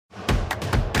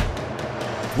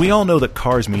We all know that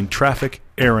cars mean traffic,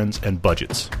 errands, and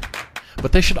budgets.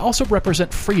 But they should also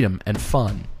represent freedom and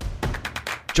fun.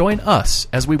 Join us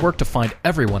as we work to find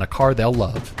everyone a car they'll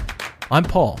love. I'm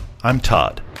Paul. I'm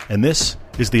Todd, and this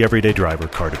is the Everyday Driver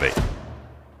Car Debate.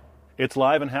 It's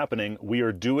live and happening. We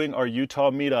are doing our Utah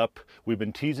meetup. We've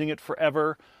been teasing it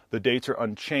forever. The dates are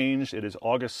unchanged. It is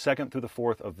August 2nd through the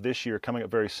 4th of this year, coming up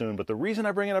very soon. But the reason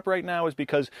I bring it up right now is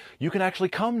because you can actually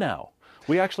come now.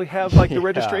 We actually have the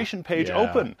registration page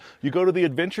open. You go to the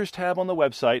Adventures tab on the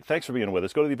website. Thanks for being with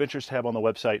us. Go to the Adventures tab on the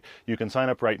website. You can sign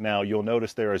up right now. You'll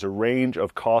notice there is a range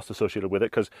of costs associated with it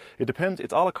because it depends.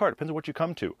 It's a la carte. It depends on what you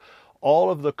come to.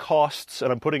 All of the costs,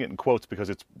 and I'm putting it in quotes because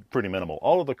it's pretty minimal,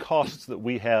 all of the costs that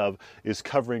we have is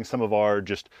covering some of our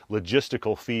just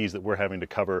logistical fees that we're having to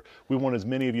cover. We want as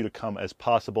many of you to come as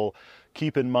possible.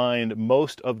 Keep in mind,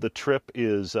 most of the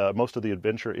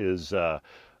adventure is a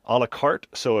la carte,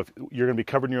 so if you're going to be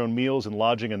covering your own meals and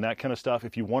lodging and that kind of stuff.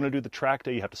 If you want to do the track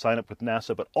day, you have to sign up with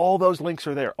NASA, but all those links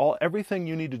are there. Everything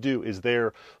you need to do is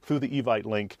there through the Evite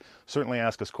link. Certainly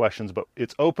ask us questions, but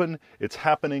it's open, it's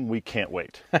happening, we can't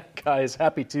wait. Guys,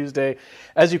 happy Tuesday.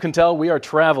 As you can tell, we are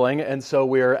traveling, and so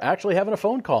we're actually having a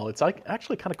phone call. It's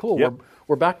actually kind of cool. Yep.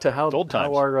 We're back to how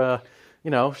our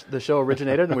the show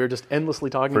originated, and we were just endlessly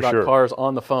talking about cars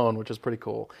on the phone, which is pretty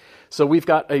cool. So we've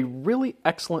got a really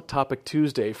excellent Topic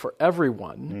Tuesday for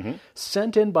everyone,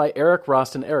 sent in by Eric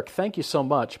Roston. Eric, thank you so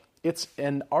much. It's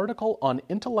an article on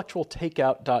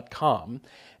intellectualtakeout.com,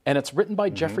 and it's written by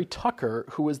Jeffrey Tucker,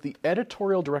 who is the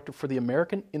editorial director for the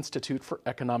American Institute for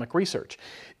Economic Research.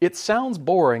 It sounds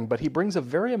boring, but he brings a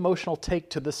very emotional take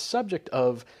to the subject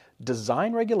of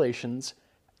design regulations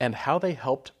and how they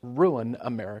helped ruin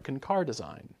American car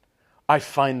design. I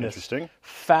find this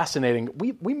fascinating.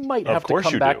 We might have to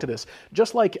come back to this.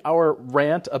 Just like our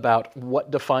rant about what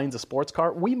defines a sports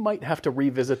car, we might have to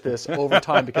revisit this over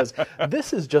time because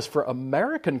this is just for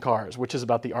American cars, which is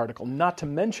about the article, not to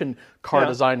mention car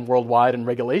design worldwide and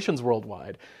regulations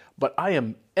worldwide. But I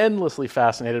am endlessly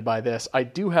fascinated by this. I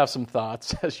do have some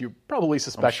thoughts, as you probably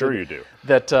suspected. I'm sure you do.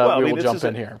 That we will jump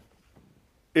in here.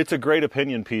 It's a great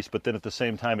opinion piece, but then at the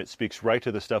same time, it speaks right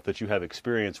to the stuff that you have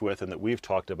experience with and that we've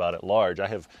talked about at large. I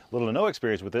have little to no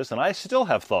experience with this, and I still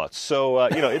have thoughts. So,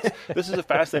 this is a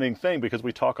fascinating thing because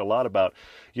we talk a lot about,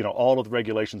 all of the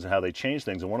regulations and how they change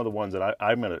things. And one of the ones that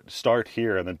I'm going to start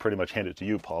here and then pretty much hand it to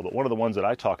you, Paul, but one of the ones that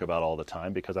I talk about all the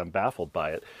time because I'm baffled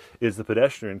by it is the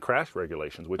pedestrian crash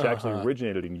regulations, which actually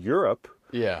originated in Europe.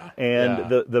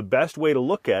 The best way to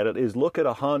look at it is look at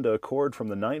a Honda Accord from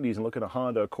the 90s and look at a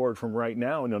Honda Accord from right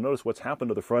now, and you'll notice what's happened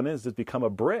to the front end is it's become a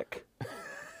brick.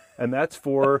 And that's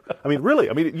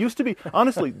it used to be,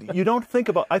 honestly, I think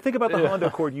about the Honda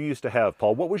Accord you used to have,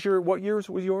 Paul. What years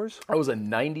was yours? I was a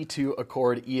 92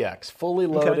 Accord EX, fully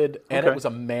loaded, and it was a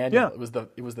manual. Yeah. It was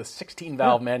the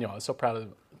 16-valve manual. I was so proud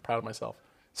of myself.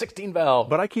 16-valve.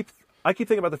 But I keep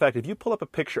thinking about the fact if you pull up a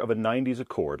picture of a 90s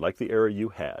Accord, like the era you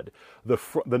had,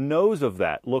 the nose of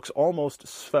that looks almost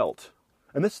svelte.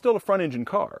 And this is still a front-engine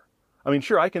car. I mean,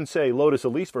 sure, I can say Lotus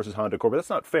Elise versus Honda Accord, but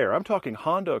that's not fair. I'm talking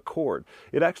Honda Accord.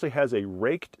 It actually has a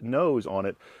raked nose on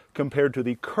it compared to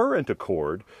the current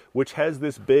Accord, which has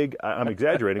this big, I'm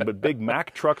exaggerating, but big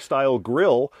Mack truck-style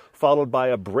grille followed by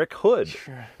a brick hood.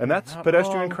 Sure, and that's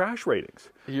pedestrian crash ratings.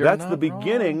 That's the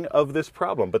beginning of this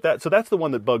problem. So that's the one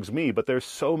that bugs me, but there's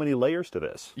so many layers to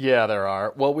this. Yeah, there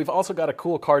are. Well, we've also got a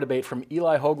cool car debate from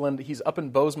Eli Hoagland. He's up in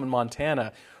Bozeman,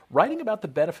 Montana, writing about the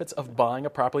benefits of buying a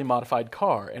properly modified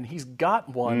car. And he's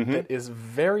got one that is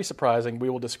very surprising. We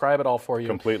will describe it all for you.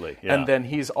 Completely, yeah. And then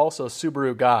he's also a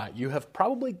Subaru guy. You have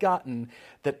probably gotten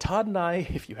that Todd and I,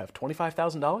 if you have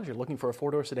 $25,000, you're looking for a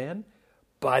four-door sedan,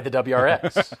 buy the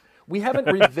WRX. We haven't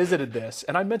revisited this,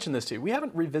 and I mentioned this to you. We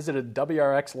haven't revisited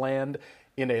WRX land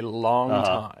in a long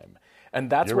time. And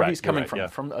that's where he's coming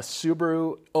from a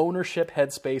Subaru ownership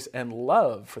headspace and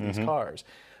love for these cars.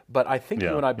 But I think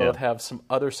you and I both have some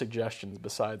other suggestions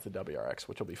besides the WRX,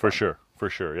 which will be fun. For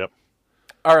sure, yep.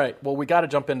 All right, well, we got to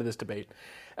jump into this debate.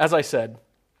 As I said,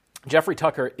 Jeffrey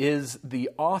Tucker is the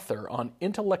author on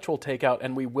Intellectual Takeout,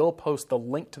 and we will post the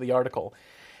link to the article.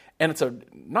 And it's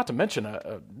not to mention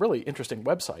a really interesting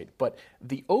website, but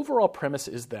the overall premise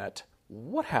is that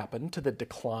what happened to the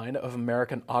decline of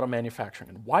American auto manufacturing,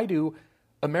 and why do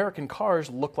American cars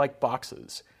look like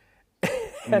boxes?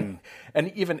 And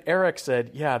even Eric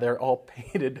said, they're all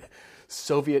painted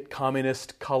Soviet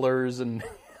communist colors, and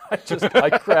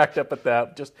I cracked up at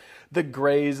that. Just the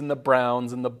grays and the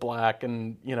browns and the black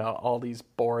and, all these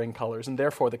boring colors, and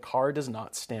therefore the car does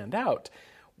not stand out.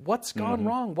 What's gone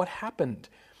wrong? What happened?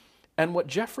 And what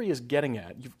Jeffrey is getting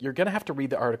at, you're going to have to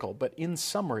read the article, but in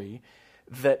summary,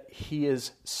 that he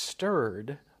is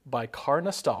stirred by car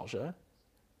nostalgia,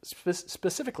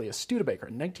 specifically a Studebaker, a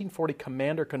 1940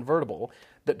 Commander convertible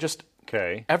that just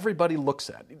everybody looks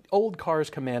at. Old cars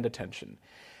command attention.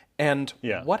 And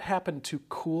what happened to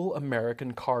cool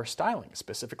American car styling,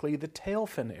 specifically the tail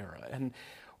fin era, and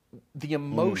the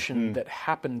emotion that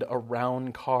happened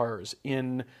around cars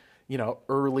in,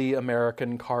 early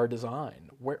American car design?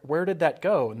 Where did that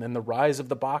go? And then the rise of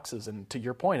the boxes, and to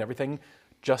your point, everything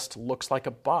just looks like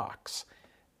a box.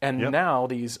 And now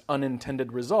these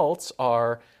unintended results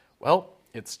are, well,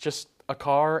 it's just a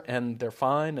car and they're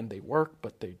fine and they work,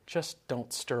 but they just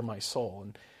don't stir my soul.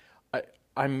 And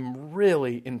I'm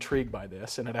really intrigued by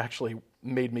this, and it actually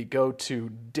made me go to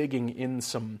digging in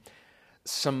some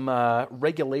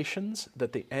regulations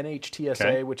that the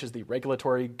NHTSA, which is the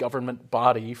regulatory government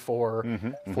body for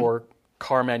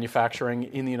car manufacturing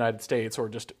in the United States, or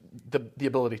just the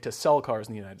ability to sell cars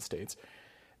in the United States,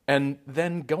 and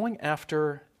then going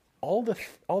after all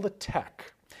the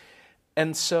tech.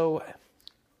 And so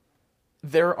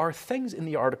there are things in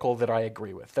the article that I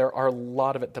agree with. There are a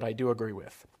lot of it that I do agree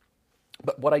with.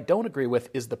 But what I don't agree with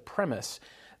is the premise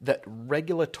that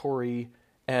regulatory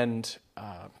and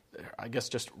I guess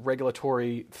just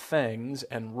regulatory things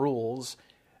and rules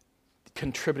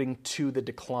contributing to the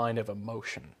decline of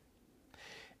emotion.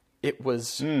 It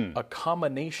was a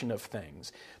combination of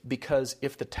things, because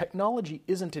if the technology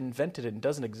isn't invented and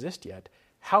doesn't exist yet,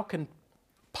 how can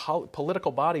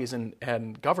political bodies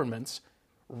and governments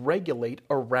regulate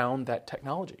around that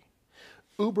technology?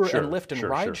 Uber and Lyft and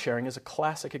ride sharing is a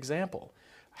classic example.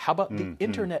 How about the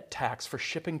internet tax for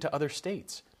shipping to other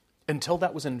states? Until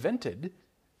that was invented,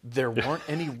 there weren't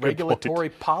any regulatory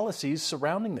policies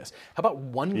surrounding this. How about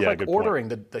one-click ordering,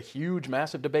 the huge,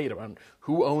 massive debate around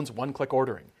who owns one-click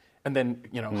ordering? And then,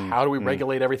 how do we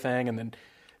regulate everything? And then,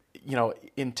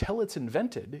 until it's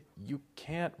invented, you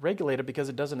can't regulate it because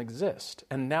it doesn't exist.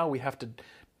 And now we have to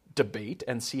debate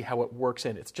and see how it works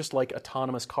in. It's just like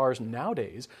autonomous cars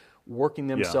nowadays working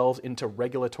themselves into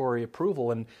regulatory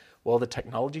approval. And, well, the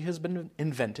technology has been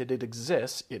invented. It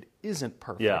exists. It isn't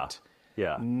perfect.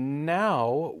 Yeah.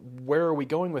 Now, where are we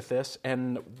going with this?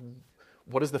 And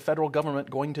what is the federal government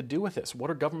going to do with this? What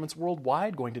are governments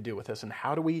worldwide going to do with this? And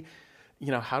how do we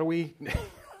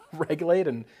regulate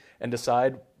and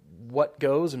decide what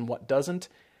goes and what doesn't?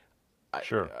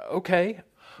 Okay.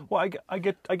 Well, I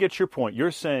get your point.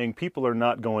 You're saying people are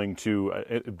not going to,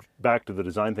 back to the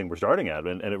design thing we're starting at,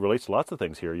 and it relates to lots of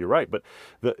things here, you're right, but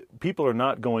the people are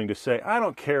not going to say, I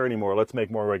don't care anymore, let's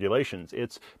make more regulations.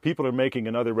 It's people are making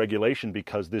another regulation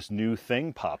because this new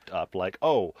thing popped up, like,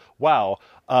 oh, wow,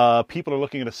 people are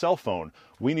looking at a cell phone.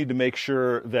 We need to make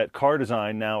sure that car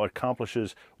design now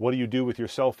accomplishes what do you do with your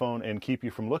cell phone and keep you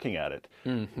from looking at it.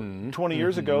 20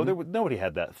 years ago, nobody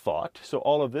had that thought, so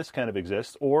all of this kind of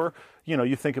exists. Or,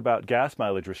 you think about gas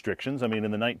mileage restrictions. I mean,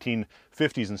 in the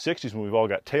 1950s and 60s, when we've all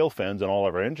got tail fins and all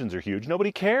of our engines are huge,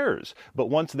 nobody cares. But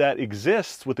once that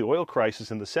exists with the oil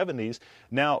crisis in the 70s,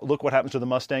 now look what happens to the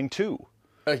Mustang II.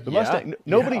 The Mustang.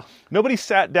 Nobody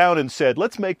sat down and said,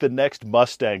 "Let's make the next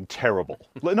Mustang terrible."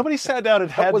 Nobody sat down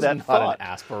and had that thought. Not an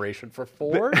aspiration for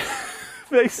Ford.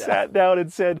 They sat down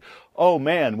and said, "Oh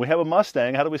man, we have a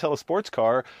Mustang. How do we sell a sports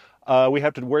car? We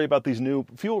have to worry about these new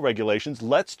fuel regulations.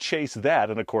 Let's chase that."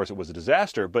 And of course, it was a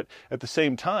disaster. But at the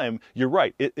same time, you're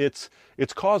right. It's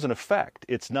cause and effect.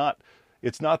 It's not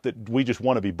that we just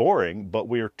want to be boring, but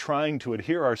we're trying to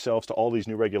adhere ourselves to all these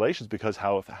new regulations because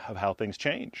of how things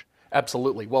change.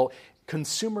 Absolutely. Well,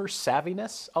 consumer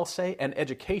savviness, I'll say, and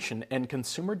education and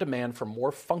consumer demand for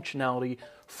more functionality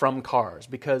from cars.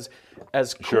 Because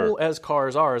as cool as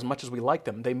cars are, as much as we like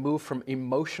them, they move from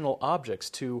emotional objects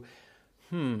to,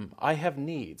 I have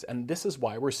needs. And this is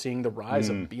why we're seeing the rise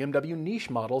of BMW niche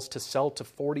models to sell to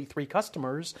 43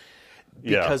 customers,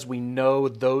 because we know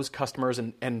those customers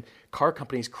and car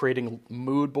companies creating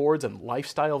mood boards and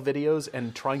lifestyle videos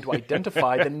and trying to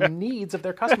identify the needs of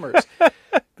their customers.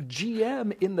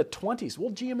 GM in the 20s,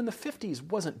 GM in the 50s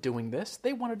wasn't doing this.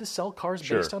 They wanted to sell cars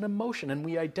based on emotion, and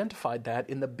we identified that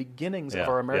in the beginnings of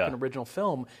our American original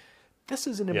film. This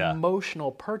is an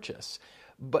emotional purchase,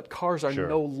 but cars are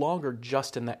no longer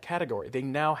just in that category. They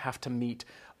now have to meet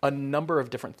a number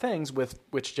of different things, with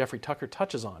which Jeffrey Tucker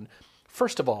touches on.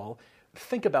 First of all,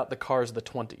 think about the cars of the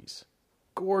 20s.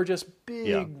 Gorgeous,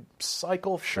 big,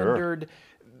 cycle-fendered.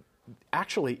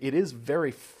 Actually, it is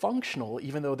very functional,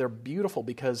 even though they're beautiful,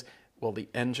 because, the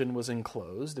engine was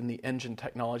enclosed, and the engine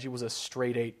technology was a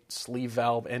straight-8 sleeve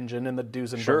valve engine in the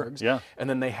Duesenbergs. And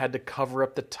then they had to cover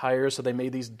up the tires, so they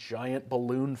made these giant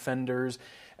balloon fenders,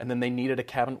 and then they needed a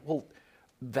cabin. Well,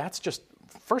 that's just,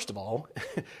 first of all,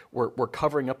 we're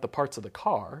covering up the parts of the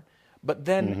car, but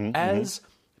then as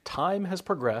time has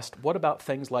progressed. What about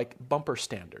things like bumper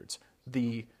standards?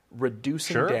 The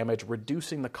reducing damage,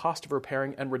 reducing the cost of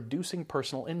repairing, and reducing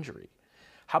personal injury.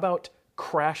 How about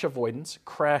crash avoidance,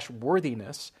 crash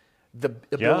worthiness, the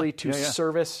ability to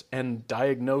service and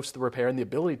diagnose the repair and the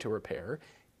ability to repair,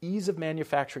 ease of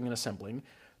manufacturing and assembling,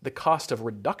 the cost of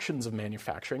reductions of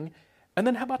manufacturing, and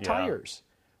then how about tires?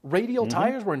 Radial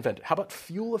tires were invented. How about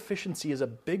fuel efficiency is a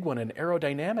big one, and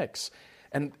aerodynamics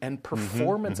and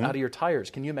performance out of your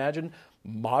tires? Can you imagine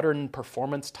modern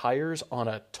performance tires on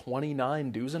a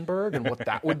 29 Duesenberg and what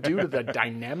that would do to the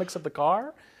dynamics of the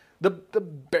car? The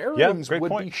bearings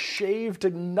would be shaved to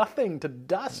nothing, to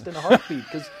dust in a heartbeat.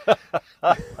 Because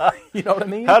you know what I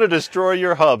mean? How to destroy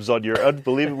your hubs on your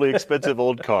unbelievably expensive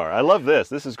old car. I love this.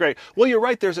 This is great. Well, you're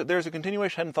right. There's a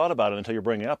continuation. I hadn't thought about it until you're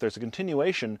bringing it up. There's a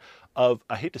continuation of,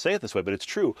 I hate to say it this way, but it's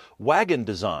true, wagon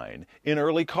design in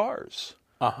early cars.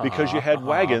 Because you had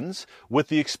wagons with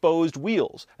the exposed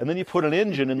wheels. And then you put an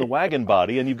engine in the wagon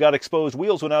body and you've got exposed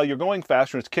wheels. Well, now you're going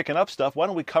faster and it's kicking up stuff. Why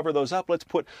don't we cover those up? Let's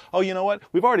put, you know what?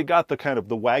 We've already got the kind of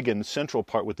the wagon central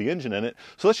part with the engine in it.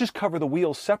 So let's just cover the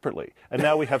wheels separately. And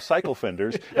now we have cycle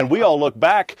fenders. And we all look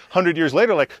back 100 years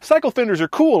later like, cycle fenders are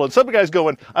cool. And some guy's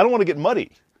going, I don't want to get muddy.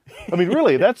 I mean,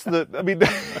 really, this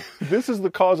is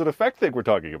the cause and effect thing we're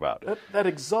talking about. That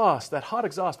exhaust, that hot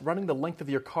exhaust running the length of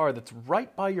your car that's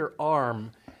right by your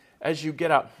arm as you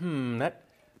get out,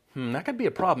 that could be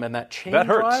a problem. And that chain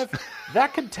drive,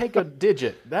 that could take a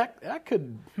digit. That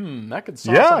could solve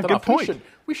something good off. Point.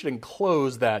 We should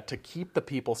enclose that to keep the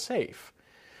people safe.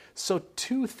 So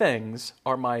 2 things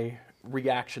are my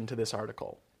reaction to this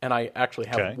article. And I actually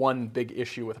have one big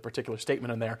issue with a particular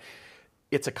statement in there.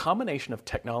 It's a combination of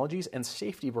technologies and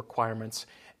safety requirements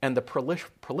and the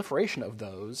proliferation of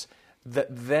those that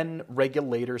then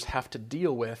regulators have to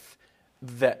deal with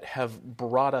that have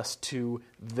brought us to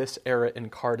this era in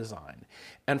car design.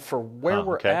 And for where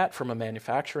we're at from a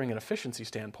manufacturing and efficiency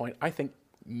standpoint, I think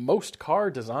most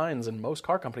car designs and most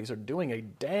car companies are doing a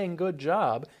dang good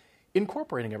job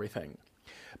incorporating everything.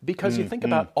 Because you think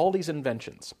about all these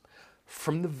inventions.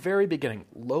 From the very beginning,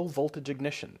 low voltage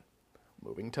ignition,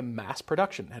 moving to mass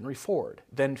production, Henry Ford.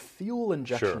 Then fuel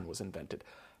injection was invented.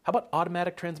 How about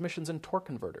automatic transmissions and torque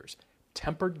converters?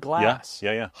 Tempered glass,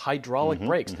 hydraulic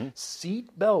brakes, seat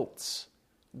belts,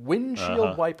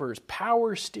 windshield wipers,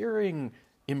 power steering,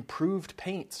 improved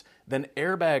paints. Then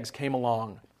airbags came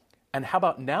along. And how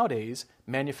about nowadays,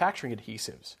 manufacturing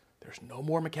adhesives? There's no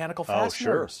more mechanical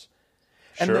fasteners.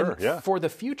 And then for the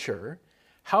future,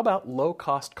 how about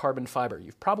low-cost carbon fiber?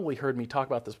 You've probably heard me talk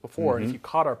about this before, and if you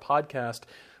caught our podcast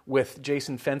with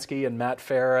Jason Fenske and Matt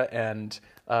Farah and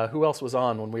who else was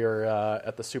on when we were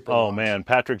at the Super Launch? Oh, man,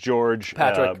 Patrick George,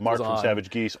 Mark from Savage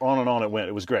Geese, on and on it went.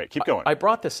 It was great. Keep going. I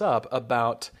brought this up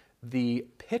about the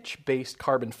pitch-based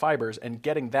carbon fibers and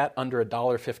getting that under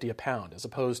 $1.50 a pound, as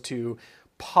opposed to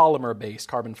polymer-based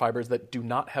carbon fibers that do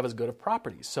not have as good of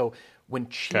properties. So when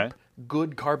cheap,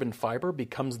 good carbon fiber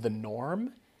becomes the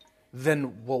norm,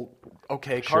 then,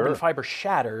 carbon fiber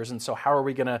shatters, and so how are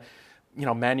we going to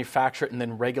manufacture it and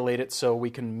then regulate it so we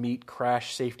can meet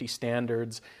crash safety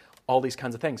standards, all these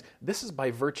kinds of things. This is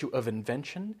by virtue of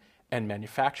invention and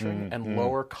manufacturing and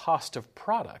lower cost of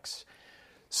products.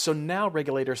 So now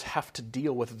regulators have to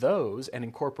deal with those and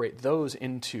incorporate those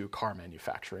into car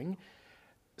manufacturing.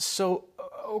 So,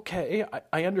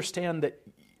 I understand that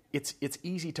it's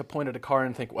easy to point at a car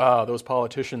and think, wow, those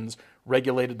politicians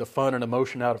regulated the fun and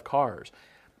emotion out of cars.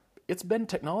 It's been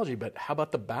technology, but how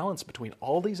about the balance between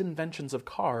all these inventions of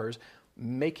cars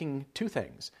making 2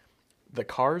 things? The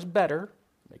cars better,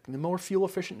 making them more fuel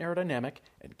efficient and aerodynamic,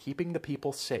 and keeping the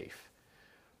people safe.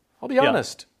 I'll be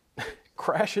honest,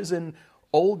 crashes in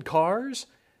old cars,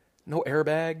 no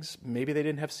airbags, maybe they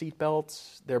didn't have seat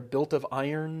belts, they're built of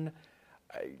iron.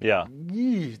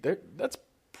 That's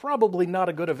probably not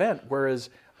a good event, whereas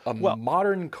a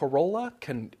modern Corolla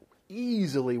can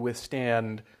easily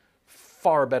withstand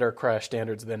far better crash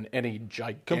standards than any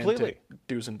gigantic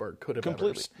Duesenberg could have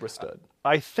ever withstood.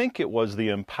 I think it was the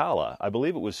Impala. I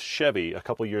believe it was Chevy a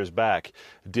couple years back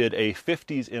did a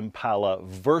 50s Impala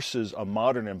versus a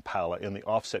modern Impala in the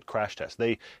offset crash test.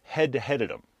 They head-to-headed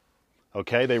them.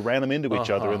 They ran them into each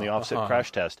other in the offset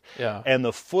crash test. And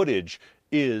the footage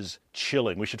is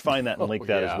chilling. We should find that and link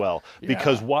that as well.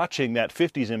 Because watching that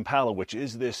 50s Impala, which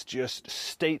is this just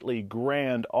stately,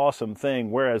 grand, awesome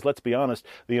thing, whereas, let's be honest,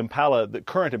 the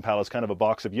current Impala is kind of a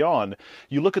box of yawn.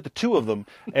 You look at the 2 of them,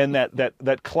 and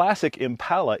that classic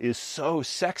Impala is so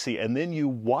sexy, and then you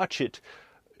watch it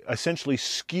essentially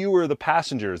skewer the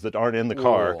passengers that aren't in the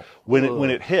car when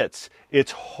it hits.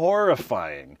 It's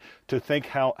horrifying to think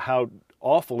how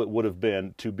awful it would have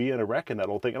been to be in a wreck in that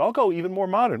old thing. And I'll go even more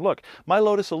modern. Look, my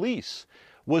Lotus Elise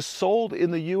was sold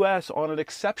in the U.S. on an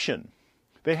exception.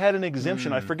 They had an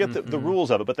exemption. I forget the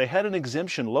rules of it, but they had an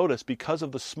exemption, Lotus, because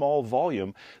of the small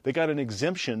volume. They got an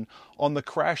exemption on the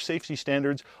crash safety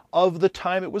standards of the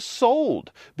time it was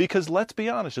sold. Because let's be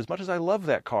honest, as much as I love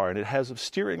that car and it has a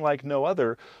steering like no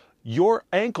other, your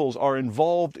ankles are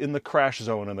involved in the crash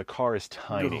zone and the car is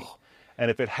tiny. Ugh. And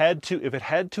if it had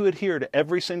to adhere to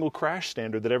every single crash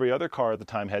standard that every other car at the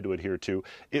time had to adhere to,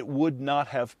 it would not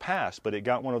have passed. But it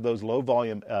got one of those low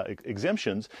volume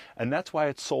exemptions, and that's why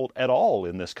it's sold at all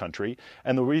in this country.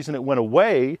 And the reason it went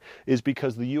away is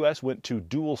because the U.S. went to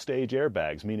dual stage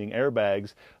airbags, meaning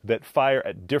airbags that fire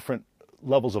at different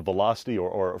levels of velocity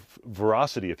or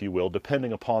veracity, if you will,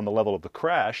 depending upon the level of the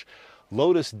crash.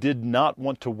 Lotus did not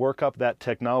want to work up that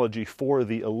technology for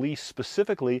the Elise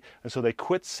specifically, and so they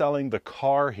quit selling the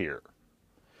car here.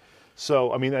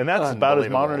 So, I mean, and that's about as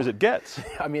modern as it gets.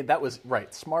 I mean, that was,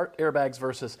 right, smart airbags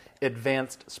versus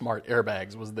advanced smart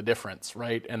airbags was the difference,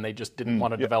 right? And they just didn't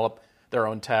want to develop their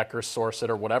own tech or source it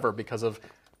or whatever because of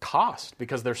cost,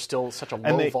 because they're still such a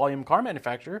low-volume car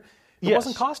manufacturer. It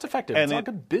wasn't cost-effective. It's not a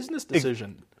good business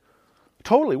decision.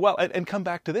 Totally. Well, and come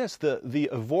back to this. The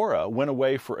Evora went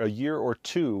away for a year or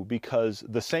two because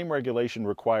the same regulation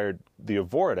required the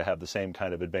Evora to have the same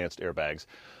kind of advanced airbags.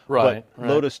 Right. But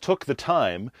Lotus took the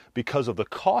time, because of the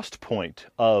cost point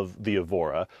of the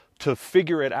Evora, to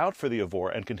figure it out for the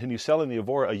Evora and continue selling the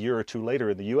Evora a year or two later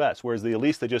in the U.S., whereas the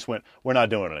Elise, they just went, we're not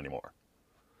doing it anymore.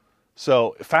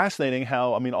 So fascinating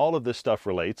how, I mean, all of this stuff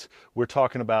relates. We're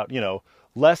talking about,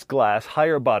 less glass,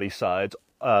 higher body sides,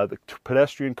 the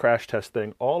pedestrian crash test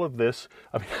thing, all of this.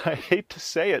 I mean, I hate to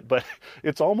say it, but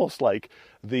it's almost like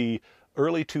the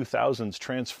early 2000s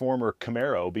Transformer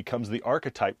Camaro becomes the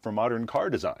archetype for modern car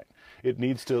design. It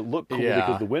needs to look cool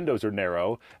because the windows are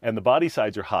narrow and the body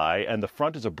sides are high and the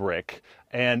front is a brick.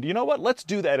 And you know what? Let's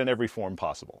do that in every form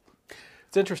possible.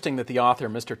 It's interesting that the author,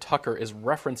 Mr. Tucker, is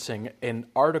referencing an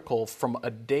article from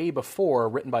a day before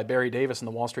written by Barry Davis in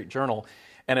the Wall Street Journal,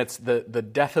 and it's the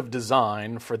death of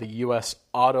design for the U.S.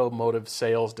 automotive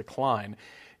sales decline.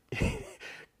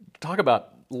 Talk about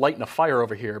lighting a fire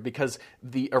over here, because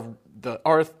the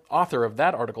author of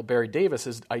that article, Barry Davis,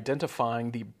 is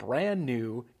identifying the brand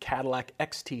new Cadillac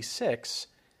XT6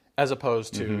 as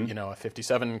opposed to, a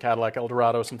 57 Cadillac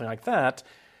Eldorado, something like that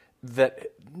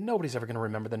nobody's ever going to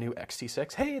remember the new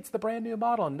XT6. Hey, it's the brand new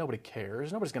model, and nobody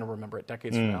cares. Nobody's going to remember it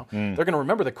decades from now. They're going to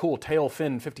remember the cool tail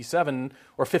fin 57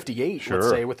 or 58, let's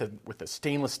say, with a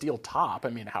stainless steel top. I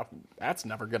mean, that's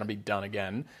never going to be done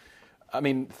again. I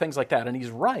mean, things like that. And he's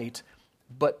right,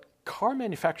 but car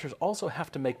manufacturers also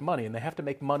have to make money, and they have to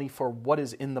make money for what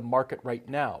is in the market right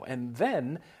now. And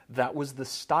then that was the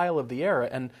style of the era,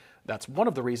 and that's one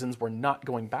of the reasons we're not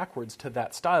going backwards to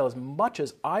that style, as much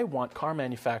as I want car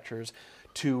manufacturers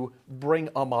to bring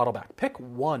a model back. Pick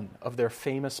one of their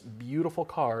famous, beautiful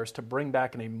cars to bring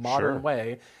back in a modern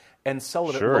way and sell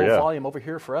it at low volume over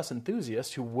here for us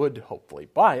enthusiasts who would hopefully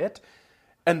buy it.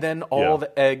 And then all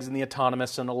the eggs and the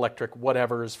autonomous and electric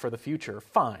whatevers for the future.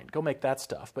 Fine, go make that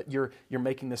stuff. But you're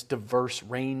making this diverse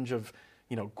range of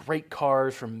great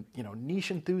cars from niche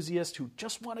enthusiasts who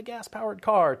just want a gas-powered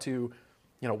car to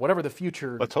whatever the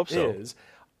future is.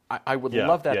 I would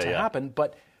love that to happen.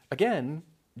 But again,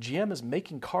 GM is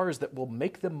making cars that will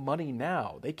make them money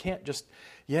now. They can't just,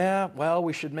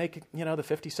 we should make, the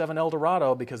 57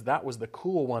 Eldorado because that was the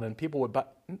cool one and people would buy.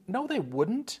 No, they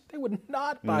wouldn't. They would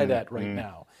not buy that right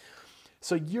now.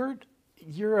 So your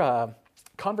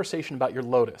conversation about your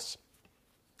Lotus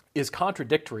is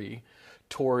contradictory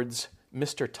towards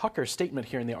Mr. Tucker's statement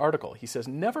here in the article. He says,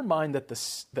 never mind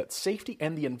that safety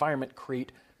and the environment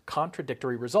create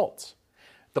contradictory results.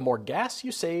 The more gas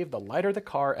you save, the lighter the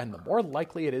car, and the more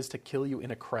likely it is to kill you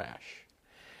in a crash.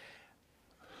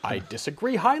 I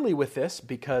disagree highly with this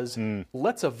because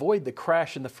let's avoid the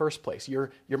crash in the first place.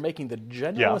 You're making the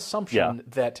general assumption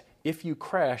that if you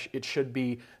crash, it should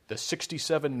be the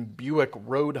 67 Buick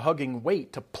road-hugging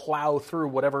weight to plow through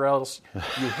whatever else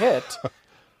you hit.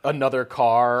 Another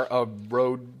car, a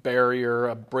road barrier,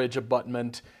 a bridge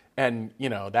abutment, and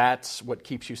that's what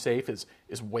keeps you safe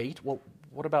is weight. Well,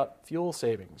 what about fuel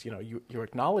savings? You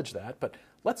acknowledge that, but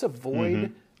let's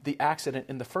avoid the accident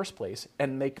in the first place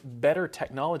and make better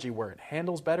technology where it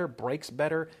handles better, brakes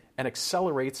better, and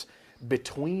accelerates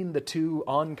between the two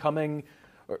oncoming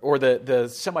or the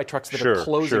semi-trucks that are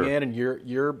closing in, and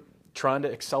you're trying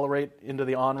to accelerate into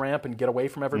the on-ramp and get away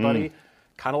from everybody.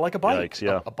 Kind of like a bike.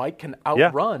 Yikes, a bike can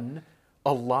outrun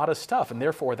a lot of stuff, and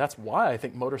therefore that's why I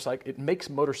think it makes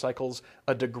motorcycles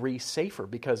a degree safer,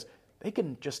 because they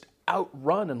can just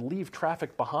outrun and leave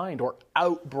traffic behind or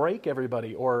outbrake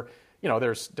everybody. Or,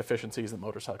 there's deficiencies that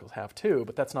motorcycles have too,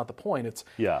 but that's not the point. It's,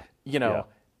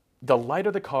 the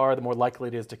lighter the car, the more likely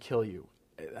it is to kill you.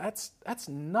 That's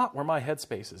not where my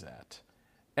headspace is at.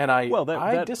 And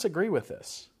I disagree with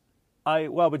this.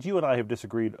 But you and I have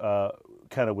disagreed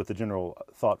kind of with the general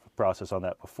thought process on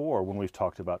that before when we've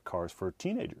talked about cars for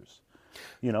teenagers.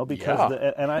 Because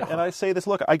I say this,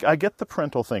 look, I get the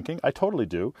parental thinking. I totally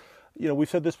do. We've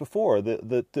said this before.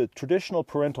 The traditional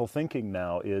parental thinking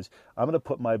now is, I'm going to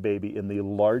put my baby in the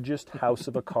largest house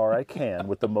of a car I can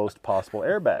with the most possible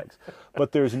airbags.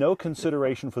 But there's no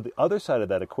consideration for the other side of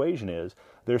that equation is,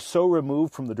 they're so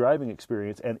removed from the driving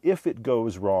experience, and if it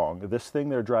goes wrong, this thing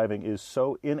they're driving is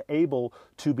so unable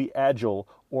to be agile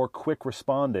or quick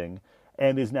responding,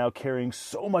 and is now carrying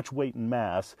so much weight and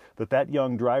mass that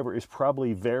young driver is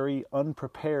probably very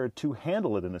unprepared to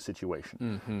handle it in a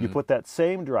situation. You put that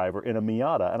same driver in a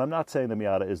Miata, and I'm not saying the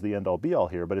Miata is the end-all be-all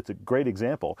here, but it's a great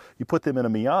example. You put them in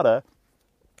a Miata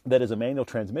that is a manual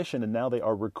transmission, and now they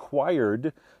are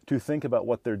required to think about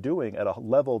what they're doing at a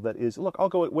level that is, look, I'll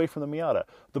go away from the Miata.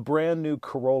 The brand new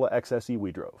Corolla XSE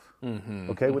we drove,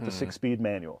 with the 6-speed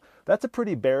manual. That's a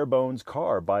pretty bare bones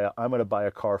car. I'm going to buy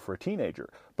a car for a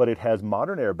teenager, but it has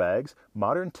modern airbags,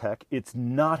 modern tech. It's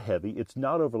not heavy, it's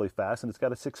not overly fast, and it's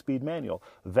got a 6-speed manual.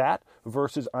 That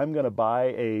versus I'm going to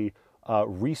buy a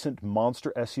recent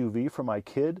Monster SUV for my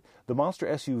kid. The Monster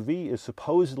SUV is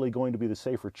supposedly going to be the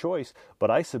safer choice, but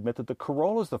I submit that the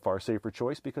Corolla is the far safer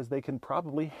choice because they can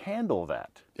probably handle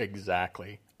that.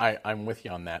 Exactly. I'm with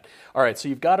you on that. All right, so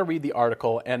you've got to read the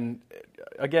article. And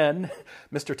again,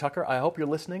 Mr. Tucker, I hope you're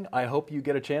listening. I hope you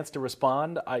get a chance to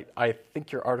respond. I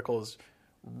think your article is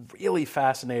really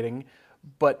fascinating,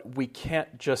 but we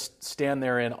can't just stand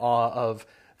there in awe of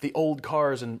the old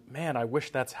cars and, man, I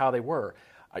wish that's how they were.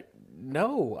 I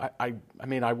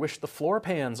wish the floor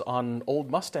pans on old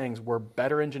Mustangs were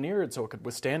better engineered so it could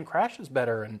withstand crashes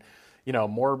better and,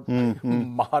 more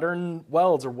modern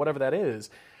welds or whatever that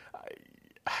is.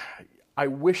 I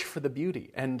wish for the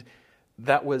beauty. And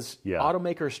that was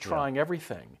automakers trying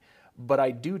everything. But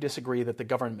I do disagree that the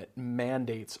government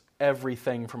mandates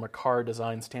everything from a car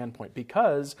design standpoint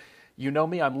because, you know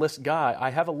me, I'm list guy. I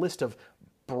have a list of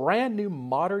brand new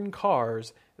modern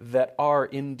cars that are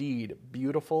indeed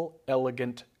beautiful,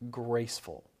 elegant,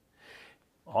 graceful.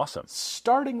 Awesome.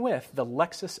 Starting with the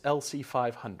Lexus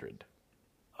LC500.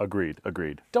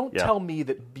 Agreed. Don't tell me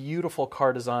that beautiful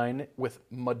car design with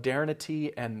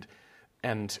modernity and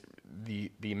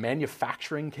the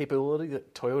manufacturing capability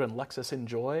that Toyota and Lexus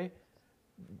enjoy,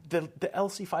 the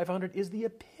LC500 is the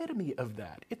epitome of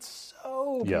that. It's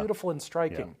so beautiful and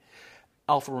striking. Yeah.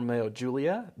 Alfa Romeo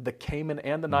Giulia, the Cayman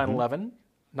and the 911.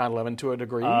 911 to a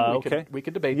degree. We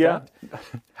could debate that.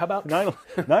 How about...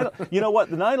 You know what?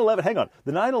 The 911, hang on.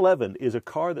 The 911 is a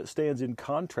car that stands in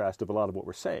contrast of a lot of what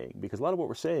we're saying, because a lot of what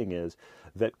we're saying is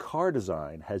that car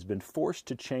design has been forced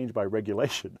to change by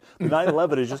regulation. The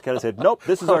 911 has just kind of said, nope,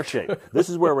 this is our shape. This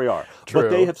is where we are. But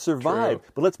they have survived.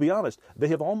 But let's be honest, they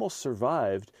have almost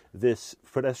survived this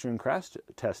pedestrian crash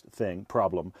test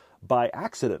problem by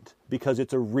accident, because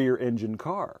it's a rear-engine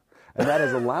car. And that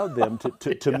has allowed them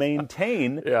to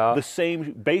maintain the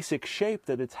same basic shape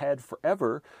that it's had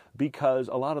forever, because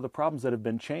a lot of the problems that have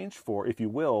been changed for, if you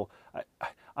will,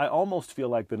 I almost feel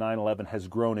like the 911 has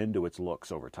grown into its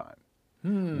looks over time.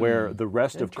 Where the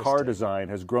rest of car design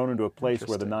has grown into a place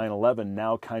where the 911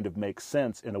 now kind of makes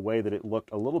sense in a way that it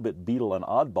looked a little bit Beetle and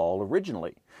oddball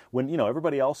originally. When,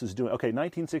 everybody else is doing,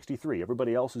 1963,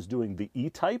 everybody else is doing the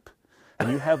E-Type.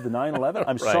 And you have the 911?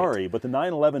 I'm sorry, but the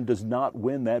 911 does not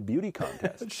win that beauty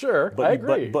contest. Sure, I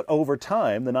agree. But over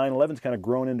time, the 911's kind of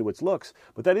grown into its looks.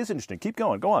 But that is interesting. Keep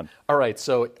going. Go on. All right,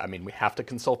 so, we have to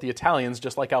consult the Italians,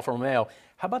 just like Alfa Romeo.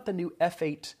 How about the new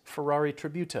F8 Ferrari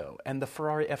Tributo and the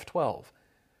Ferrari F12?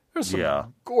 There's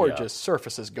some gorgeous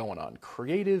surfaces going on.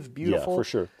 Creative, beautiful.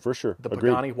 Yeah, for sure. The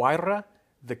Pagani Huayra,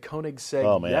 the Koenigsegg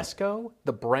Jesko,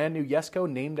 the brand new Jesko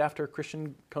named after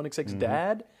Christian Koenigsegg's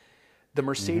dad. The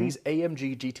Mercedes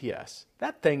AMG GTS.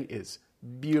 That thing is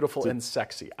beautiful and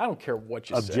sexy. I don't care what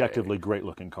you say. Objectively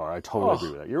great-looking car. I totally agree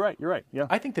with that. You're right. Yeah.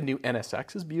 I think the new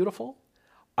NSX is beautiful.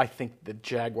 I think the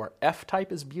Jaguar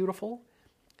F-Type is beautiful.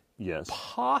 Yes.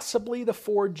 Possibly the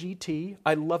Ford GT.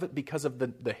 I love it because of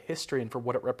the history and for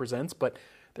what it represents, but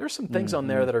there's some things on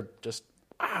there that are just,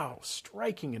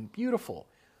 striking and beautiful.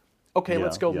 Okay,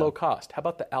 let's go low cost. How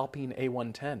about the Alpine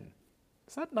A110?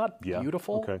 Is that not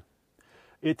beautiful? Okay.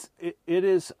 It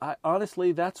is.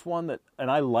 Honestly, that's one that, and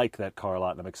I like that car a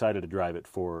lot, and I'm excited to drive it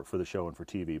for the show and for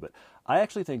TV. But I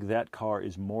actually think that car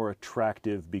is more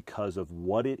attractive because of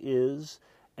what it is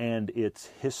and its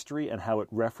history and how it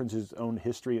references its own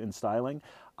history and styling,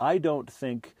 I don't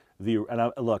think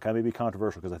look, I may be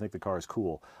controversial because I think the car is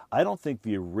cool. I don't think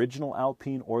the original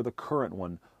Alpine or the current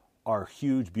one are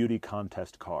huge beauty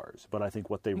contest cars, but I think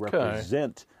what they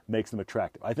represent makes them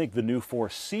attractive. I think the new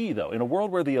 4C, though, in a world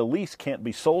where the Elise can't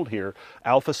be sold here,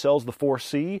 Alfa sells the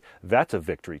 4C, that's a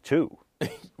victory, too.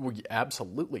 Well,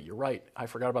 absolutely, you're right. I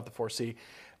forgot about the 4C.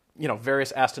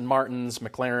 Various Aston Martins,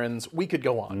 McLarens, we could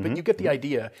go on, but you get the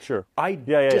idea. Sure. I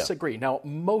disagree. Now,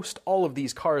 most all of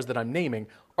these cars that I'm naming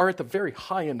are at the very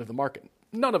high end of the market.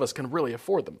 None of us can really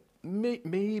afford them.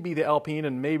 Maybe the Alpine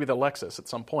and maybe the Lexus at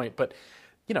some point, but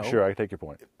sure, I take your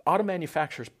point. Auto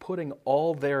manufacturers putting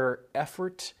all their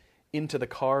effort into the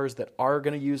cars that are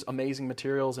going to use amazing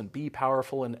materials and be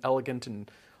powerful and elegant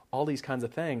and all these kinds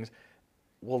of things,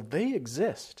 well, they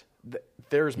exist.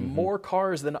 There's more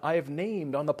cars than I've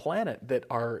named on the planet that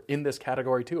are in this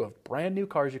category too, of brand new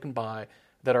cars you can buy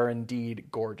that are indeed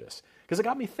gorgeous. Because it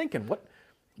got me thinking,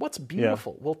 what's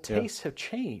beautiful? Well, tastes have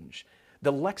changed.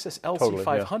 The Lexus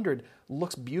LC500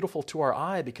 looks beautiful to our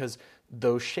eye because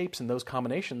those shapes and those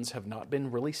combinations have not been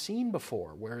really seen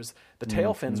before. Whereas the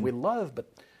tail fins we love,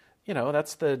 but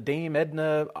that's the Dame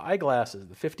Edna eyeglasses,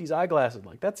 the 50s eyeglasses.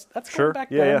 Like that's sure. back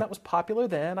then. That was popular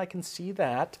then. I can see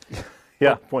that.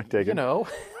 Yeah, point taken.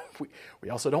 We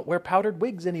also don't wear powdered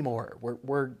wigs anymore.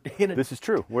 We're in This is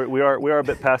true. We are a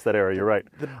bit past that era. You're right.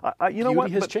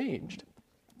 Beauty has changed.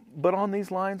 But on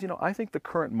these lines, I think the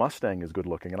current Mustang is good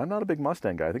looking, and I'm not a big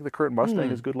Mustang guy. I think the current Mustang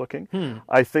is good looking.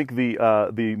 I think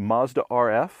the Mazda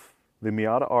RF, the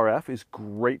Miata RF, is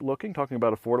great looking. Talking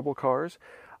about affordable cars,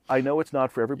 I know it's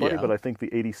not for everybody, but I think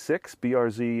the 86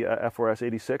 BRZ F4S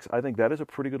 86, I think that is a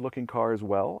pretty good looking car as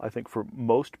well. I think for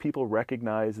most people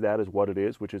recognize that as what it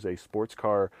is, which is a sports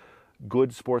car,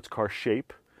 good sports car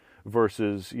shape,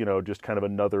 versus, just kind of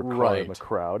another car in the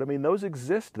crowd. I mean, those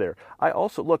exist there. I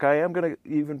am going to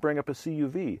even bring up a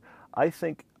CUV. I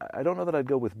don't know that I'd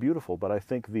go with beautiful, but I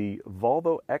think the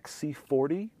Volvo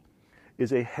XC40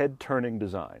 is a head-turning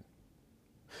design.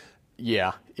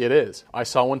 Yeah, it is. I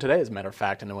saw one today, as a matter of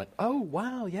fact, and I went, oh,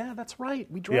 wow, yeah, that's right.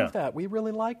 We drove that. We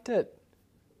really liked it.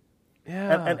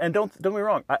 Yeah. And don't get me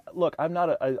wrong. I'm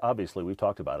not obviously, we've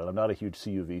talked about it. I'm not a huge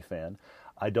CUV fan.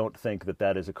 I don't think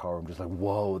that is a car I'm just like,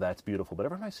 whoa, that's beautiful. But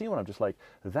every time I see one, I'm just like,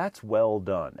 that's well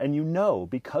done. And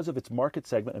because of its market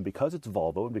segment and because it's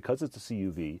Volvo and because it's a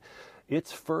CUV,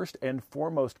 its first and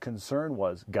foremost concern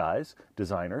was, guys,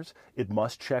 designers, it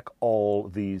must check all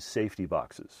these safety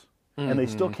boxes. And they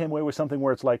still came away with something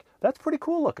where it's like, that's pretty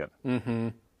cool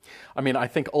looking. I mean, I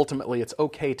think ultimately it's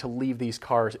okay to leave these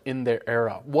cars in their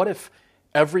era. What if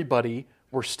everybody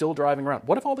were still driving around?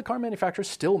 What if all the car manufacturers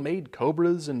still made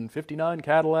Cobras and 59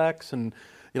 Cadillacs and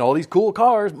all these cool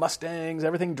cars, Mustangs,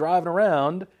 everything driving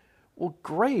around? Well,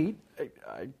 great.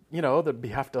 There'd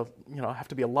have to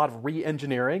be a lot of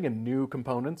re-engineering and new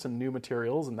components and new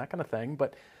materials and that kind of thing.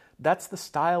 But that's the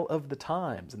style of the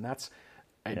times, and that's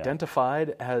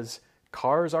identified as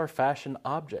cars are fashion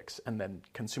objects, and then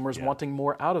consumers wanting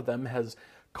more out of them has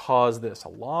caused this,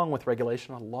 along with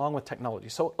regulation, along with technology.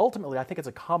 So ultimately, I think it's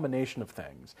a combination of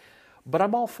things. But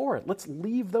I'm all for it. Let's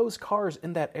leave those cars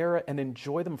in that era and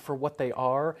enjoy them for what they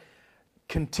are.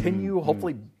 Continue,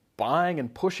 hopefully, buying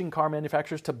and pushing car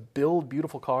manufacturers to build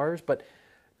beautiful cars. But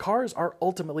cars are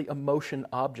ultimately emotion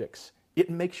objects. It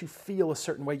makes you feel a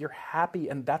certain way. You're happy,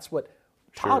 and that's what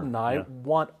Todd and I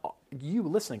want you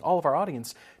listening, all of our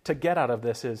audience, to get out of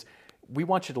this is we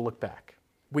want you to look back.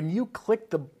 When you click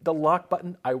the lock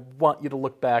button, I want you to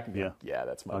look back and go, yeah,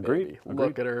 that's my baby.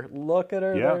 Look at her.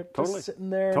 Yeah, totally. Just sitting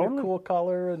there in a cool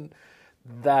color, and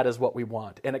that is what we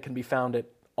want. And it can be found at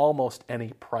almost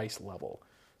any price level.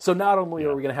 So not only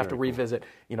are we going to have to revisit,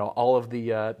 all of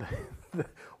the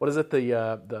what is it,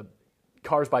 the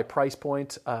cars by price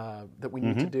point that we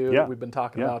need to do that we've been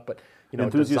talking about, but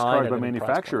enthusiast cars by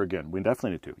manufacturer again. We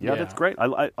definitely need to. Yeah, that's great.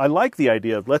 I like the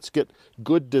idea of let's get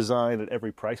good design at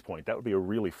every price point. That would be a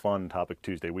really fun topic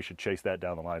Tuesday. We should chase that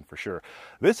down the line for sure.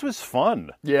 This was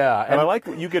fun. Yeah, and I like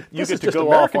that you get to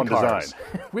go off on design.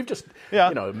 We've just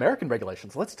American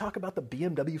regulations. Let's talk about the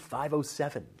BMW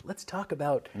 507. Let's talk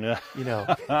about golly.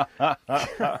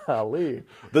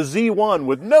 The Z1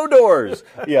 with no doors.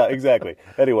 Yeah, exactly.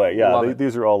 Anyway,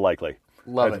 these are all likely.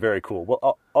 That's very cool.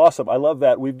 Well, awesome. I love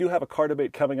that. We do have a car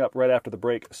debate coming up right after the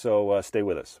break, so stay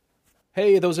with us.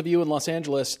 Hey, those of you in Los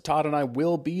Angeles, Todd and I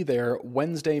will be there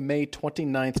Wednesday, May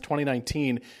 29th,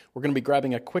 2019. We're going to be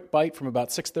grabbing a quick bite from about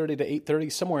 6:30 to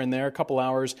 8:30, somewhere in there, a couple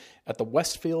hours, at the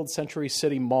Westfield Century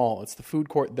City Mall. It's the food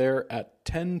court there at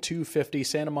 10250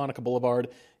 Santa Monica Boulevard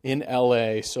in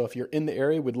L.A. So if you're in the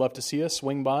area, we'd love to see you.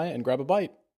 Swing by and grab a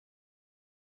bite.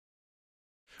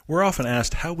 We're often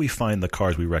asked how we find the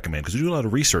cars we recommend because we do a lot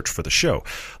of research for the show.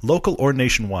 Local or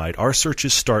nationwide, our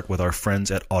searches start with our friends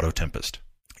at Auto Tempest.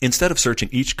 Instead of searching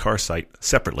each car site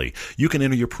separately, you can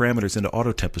enter your parameters into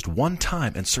Auto Tempest one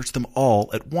time and search them all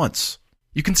at once.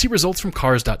 You can see results from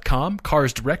Cars.com,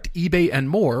 Cars Direct, eBay, and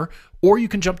more, or you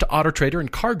can jump to AutoTrader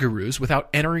and Car Gurus without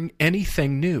entering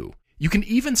anything new. You can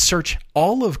even search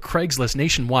all of Craigslist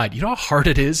nationwide. You know how hard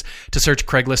it is to search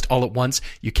Craigslist all at once?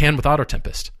 You can with Auto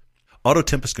Tempest. Auto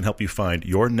Tempest can help you find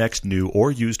your next new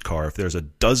or used car if there's a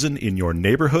dozen in your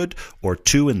neighborhood or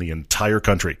 2 in the entire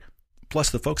country. Plus,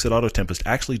 the folks at Auto Tempest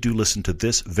actually do listen to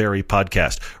this very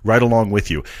podcast right along with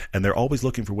you, and they're always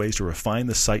looking for ways to refine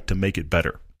the site to make it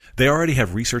better. They already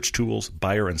have research tools,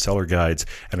 buyer and seller guides,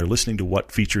 and are listening to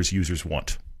what features users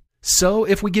want. So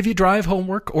if we give you drive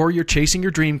homework, or you're chasing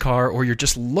your dream car, or you're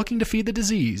just looking to feed the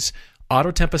disease,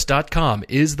 Autotempest.com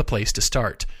is the place to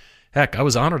start. Heck, I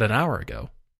was on it an hour ago.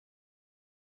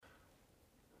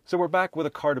 So we're back with a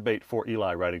car debate for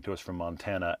Eli writing to us from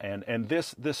Montana, and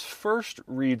this first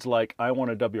reads like I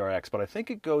want a WRX, but I think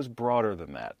it goes broader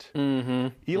than that.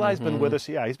 Eli's been with us.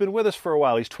 Yeah, he's been with us for a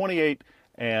while. He's 28,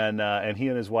 and he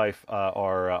and his wife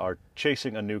are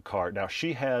chasing a new car. Now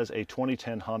she has a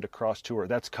 2010 Honda Cross Tour.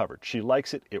 That's covered. She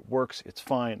likes it. It works. It's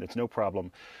fine. It's no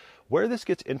problem. Where this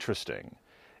gets interesting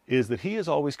is that he has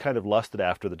always kind of lusted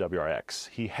after the WRX.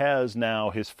 He has now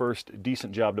his first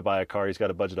decent job to buy a car. He's got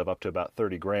a budget of up to about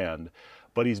 $30,000,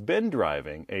 but he's been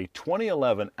driving a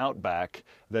 2011 Outback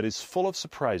that is full of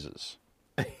surprises.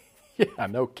 Yeah,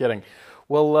 no kidding.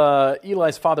 Well,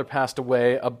 Eli's father passed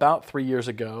away about 3 years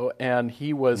ago, and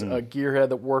he was a gearhead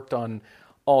that worked on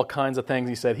all kinds of things.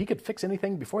 He said he could fix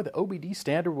anything before the OBD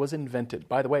standard was invented.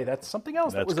 By the way, that's something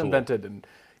else that was invented and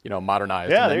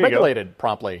modernized and then regulated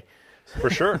promptly.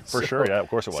 For sure, yeah, of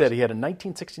course it was. Said he had a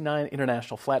 1969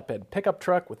 International flatbed pickup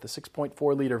truck with the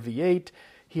 6.4-liter V8.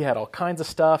 He had all kinds of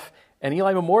stuff, and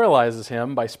Eli memorializes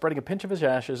him by spreading a pinch of his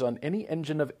ashes on any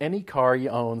engine of any car he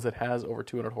owns that has over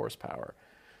 200 horsepower.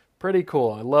 Pretty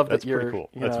cool. I love that you're. That's pretty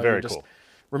cool. That's very cool.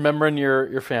 Remembering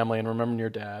your family and remembering your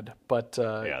dad. But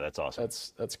yeah, that's awesome.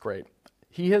 That's great.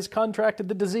 He has contracted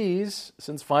the disease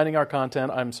since finding our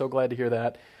content. I'm so glad to hear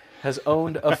that. Has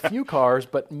owned a few cars,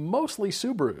 but mostly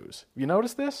Subarus. You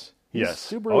notice this?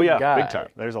 Yes. Subaru guy. Big time.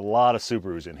 There's a lot of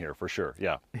Subarus in here, for sure,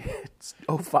 yeah. It's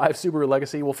 05 Subaru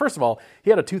Legacy. Well, first of all, he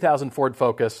had a 2000 Ford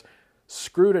Focus,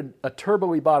 screwed a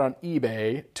turbo he bought on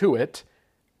eBay to it,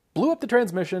 blew up the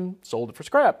transmission, sold it for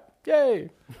scrap. Yay!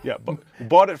 Yeah,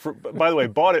 bought it from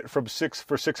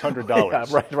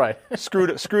 $600. Yeah, right.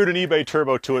 Screwed an eBay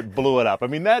turbo to it, blew it up. I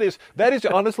mean, that is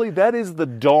honestly the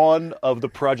dawn of the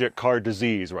project car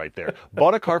disease right there.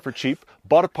 Bought a car for cheap,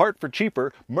 bought a part for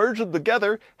cheaper, merged them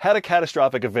together, had a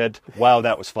catastrophic event. Wow,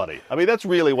 that was funny. I mean, that's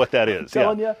really what that is. I'm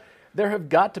telling you, there have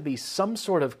got to be some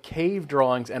sort of cave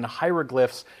drawings and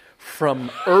hieroglyphs from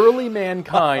early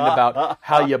mankind about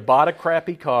how you bought a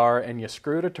crappy car and you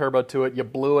screwed a turbo to it, you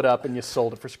blew it up, and you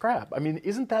sold it for scrap. I mean,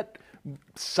 isn't that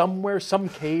somewhere some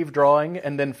cave drawing,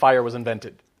 and then fire was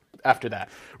invented after that?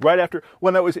 Right after,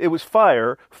 when it was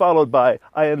fire, followed by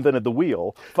I invented the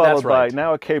wheel, followed by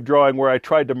now a cave drawing where I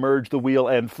tried to merge the wheel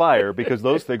and fire because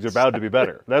those things are bound to be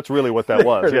better. That's really what that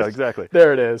was. Yeah, exactly.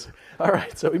 There it is. All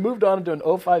right, so we moved on into an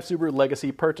 05 Subaru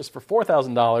Legacy purchased for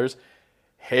 $4,000.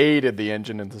 Hated the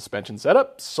engine and suspension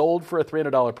setup. Sold for a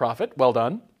 $300 profit. Well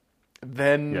done.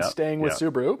 Then staying with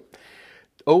Subaru.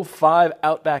 05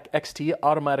 Outback XT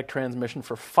automatic transmission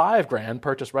for $5,000.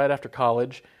 Purchased right after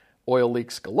college. Oil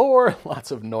leaks galore.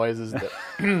 Lots of noises that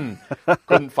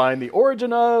couldn't find the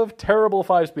origin of. Terrible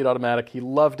 5-speed automatic. He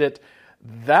loved it.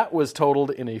 That was totaled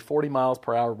in a 40 miles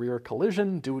per hour rear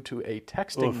collision due to a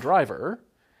texting driver.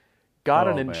 Got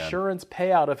an insurance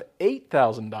payout of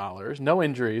 $8,000. No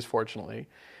injuries, fortunately.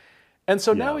 And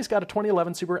so now he's got a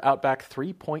 2011 Subaru Outback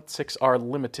 3.6R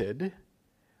Limited,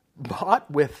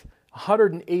 bought with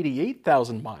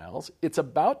 188,000 miles. It's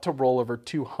about to roll over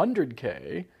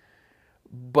 200K,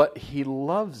 but he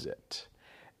loves it.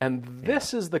 And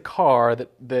this is the car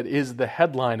that is the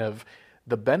headline of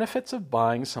the benefits of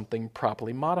buying something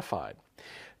properly modified.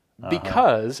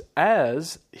 Because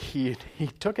as he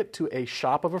took it to a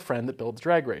shop of a friend that builds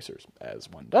drag racers, as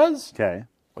one does. Okay.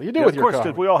 What do you do with your car? Of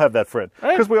course, we all have that friend.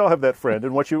 Because we all have that friend.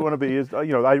 And what you want to be is,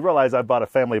 I realize I bought a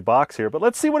family box here, but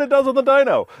let's see what it does on the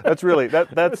dyno. That's really,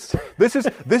 this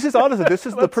is honestly, this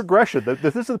is the progression.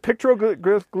 This is the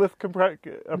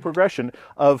pictoglyph progression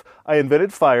of I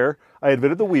invented fire, I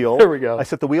invented the wheel. There we go. I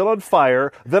set the wheel on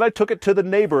fire. Then I took it to the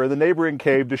neighbor in the neighboring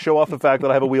cave to show off the fact that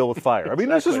I have a wheel with fire. I mean,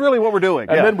 This is really what we're doing.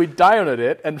 And then we dynoed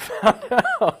it and found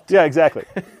out. Yeah, exactly.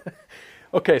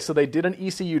 Okay, so they did an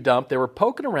ECU dump. They were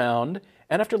poking around,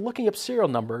 And after looking up serial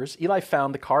numbers, Eli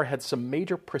found the car had some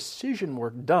major precision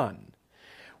work done.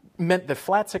 Meant the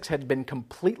flat six had been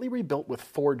completely rebuilt with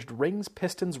forged rings,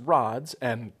 pistons, rods,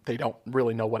 and they don't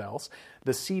really know what else.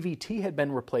 The CVT had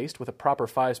been replaced with a proper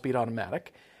 5-speed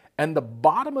automatic, and the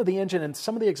bottom of the engine and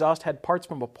some of the exhaust had parts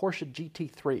from a Porsche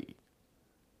GT3.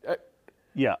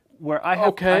 Yeah, where I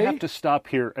have to stop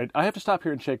here. I have to stop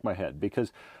here and shake my head,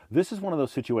 because this is one of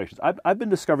those situations. I've been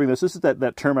discovering this. This is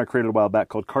that term I created a while back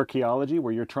called carcheology,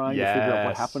 where you're trying to figure out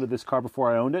what happened to this car before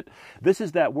I owned it. This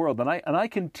is that world, and I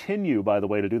continue, by the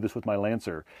way, to do this with my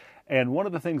Lancer. And one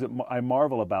of the things that I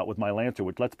marvel about with my Lancer,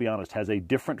 which, let's be honest, has a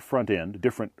different front end,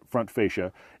 different front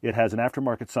fascia. It has an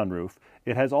aftermarket sunroof.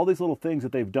 It has all these little things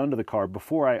that they've done to the car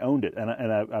before I owned it. And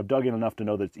I've dug in enough to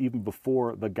know that it's even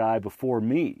before the guy before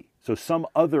me. So some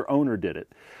other owner did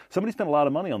it. Somebody spent a lot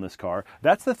of money on this car.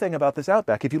 That's the thing about this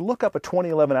Outback. If you look up a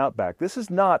 2011 Outback, this is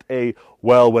not when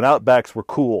Outbacks were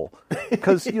cool.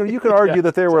 Because you could argue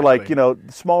that there were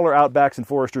smaller Outbacks and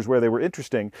Foresters where they were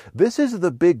interesting. This is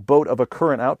the big boat of a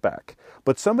current Outback.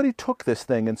 But somebody took this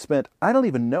thing and spent, I don't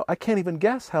even know, I can't even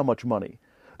guess how much money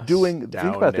think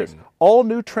about this. All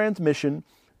new transmission,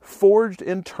 forged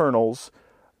internals.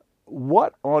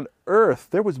 What on earth?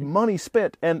 There was money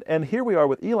spent. And here we are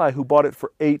with Eli, who bought it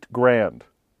for $8,000.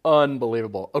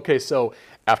 Unbelievable. Okay, so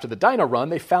after the dyno run,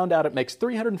 they found out it makes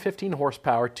 315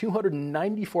 horsepower,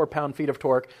 294 pound-feet of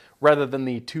torque, rather than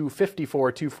the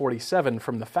 254, 247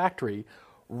 from the factory.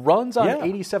 Runs on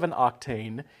 87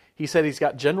 octane. He said he's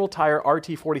got General Tire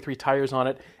RT43 tires on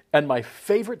it. And my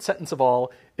favorite sentence of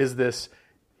all is this: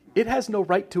 it has no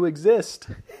right to exist.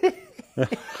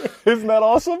 Isn't that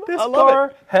awesome? This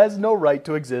car has no right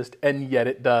to exist, and yet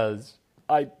it does.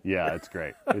 Yeah, it's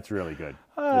great. It's really good.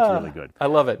 It's really good. I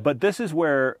love it. But this is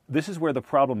where the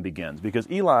problem begins, because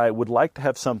Eli would like to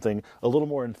have something a little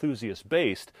more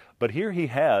enthusiast-based, but here he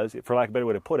has, for lack of a better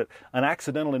way to put it, an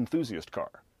accidental enthusiast car.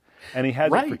 And he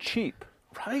has it for cheap.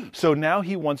 Right. So now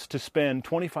he wants to spend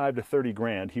 $25,000 to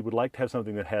 $30,000. He would like to have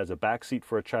something that has a back seat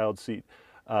for a child seat,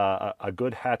 a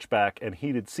good hatchback, and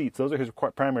heated seats. Those are his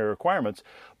primary requirements.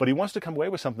 But he wants to come away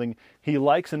with something he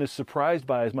likes and is surprised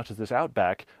by as much as this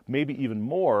Outback, maybe even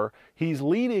more. He's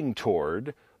leaning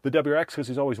toward the WRX because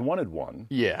he's always wanted one.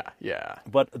 Yeah.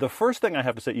 But the first thing I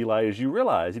have to say, Eli, is you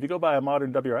realize if you go buy a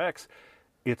modern WRX,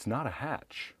 it's not a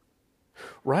hatch.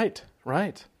 Right.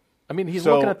 I mean, he's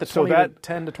looking at the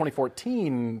 2010 to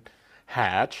 2014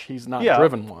 hatch. He's not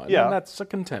driven one. Yeah. And that's a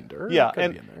contender. Yeah,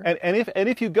 and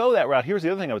if you go that route, here's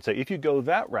the other thing I would say. If you go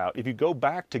that route, if you go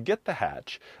back to get the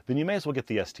hatch, then you may as well get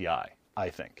the STI, I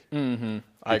think. Mm-hmm.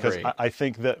 I agree. I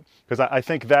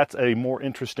think that's a more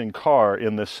interesting car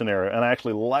in this scenario. And I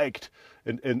actually liked,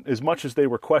 and as much as they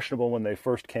were questionable when they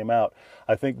first came out,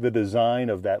 I think the design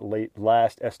of that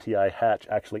last STI hatch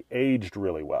actually aged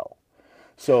really well.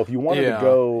 So if you wanted to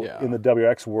go in the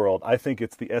WRX world, I think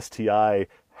it's the STI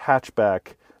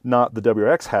hatchback, not the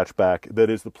WRX hatchback, that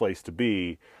is the place to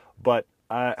be. But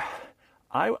I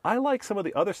like some of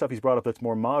the other stuff he's brought up that's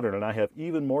more modern, and I have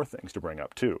even more things to bring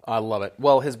up too. I love it.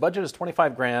 Well, his budget is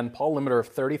 $25,000, Paul limiter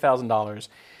of $30,000.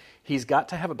 He's got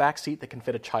to have a back seat that can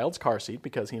fit a child's car seat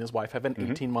because he and his wife have an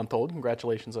 18-month-old.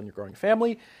 Congratulations on your growing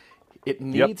family. It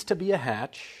needs to be a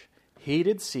hatch,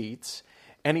 heated seats.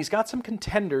 And he's got some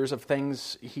contenders of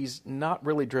things he's not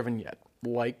really driven yet,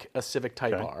 like a Civic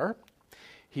Type R.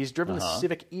 He's driven the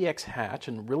Civic EX hatch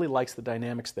and really likes the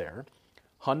dynamics there.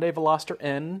 Hyundai Veloster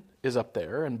N is up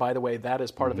there. And by the way, that is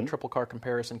part of the triple car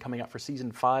comparison coming out for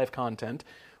Season 5 content.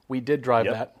 We did drive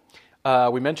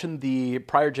that. We mentioned the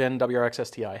prior gen WRX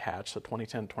STI hatch, so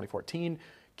 2010, 2014.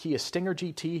 Kia Stinger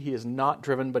GT, he is not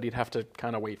driven, but he'd have to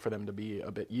kind of wait for them to be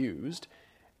a bit used.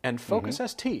 And Focus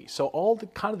ST. So all the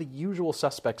kind of the usual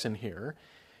suspects in here.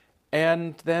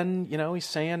 And then, he's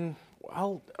saying,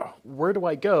 well, where do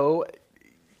I go?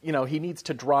 He needs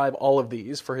to drive all of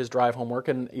these for his drive homework.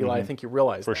 And Eli, I think you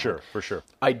realize that. For sure.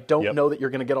 I don't know that you're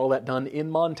going to get all that done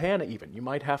in Montana even. You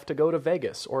might have to go to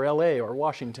Vegas or LA or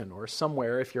Washington or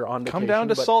somewhere if you're on vacation. Come down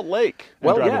to Salt Lake.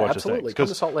 Well, yeah, absolutely. Come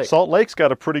to Salt Lake. Salt Lake's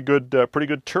got a pretty good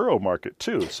Turo market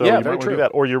too. So you might want to do that.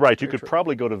 Or you're right, you could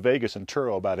probably go to Vegas and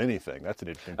Turo about anything. That's an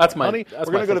interesting point. Honey, we're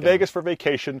going to go to Vegas for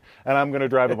vacation, and I'm going to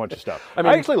drive a bunch of stuff.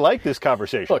 I actually like this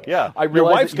conversation. Look, your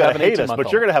wife's going to hate us,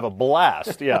 but you're going to have a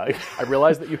blast. Yeah. I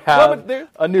realize that you have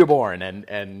a newborn,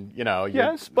 and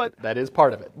yes, but that is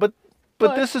part of it. But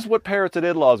this is what parents and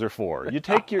in-laws are for. You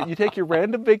take your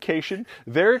random vacation.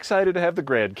 They're excited to have the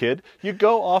grandkid. You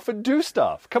go off and do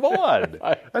stuff. Come on,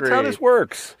 that's how this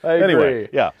works. Anyway,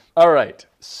 yeah. All right.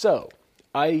 So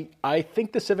I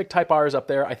think the Civic Type R is up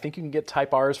there. I think you can get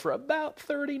Type Rs for about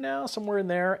 $30 now, somewhere in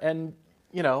there. And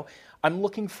I'm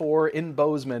looking for in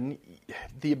Bozeman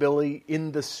the ability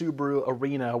in the Subaru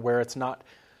arena where it's not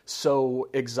so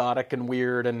exotic and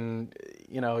weird, and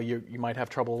you might have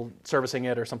trouble servicing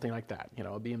it or something like that. A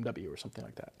BMW or something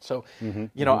like that. So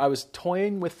I was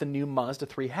toying with the new Mazda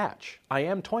 3 hatch. I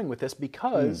am toying with this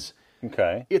because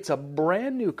it's a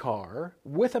brand new car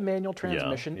with a manual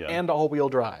transmission and all-wheel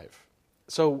drive.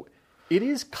 So it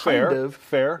is kind of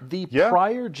the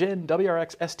prior gen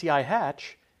WRX STI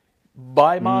hatch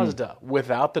by Mazda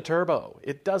without the turbo.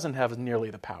 It doesn't have nearly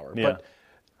the power. But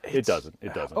it doesn't.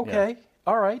 Okay. Yeah.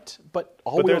 All right, but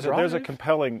all-wheel drive? There's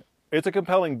a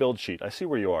compelling build sheet. I see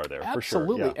where you are there, for sure.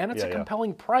 Absolutely, and it's a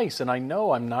compelling price, and I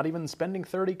know I'm not even spending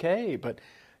 $30K, but,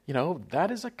 that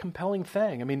is a compelling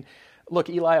thing. I mean, look,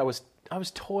 Eli, I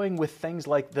was toying with things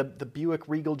like the Buick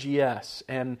Regal GS,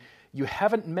 and you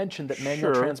haven't mentioned that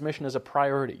manual transmission is a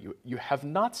priority. You have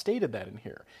not stated that in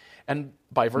here. And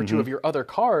by virtue of your other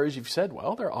cars, you've said,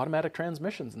 well, they're automatic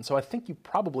transmissions, and so I think you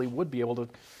probably would be able to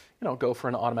go for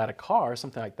an automatic car,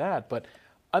 something like that. But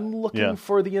I'm looking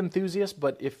for the enthusiast.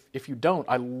 But if you don't,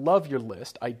 I love your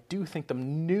list. I do think the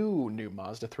new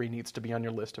Mazda 3 needs to be on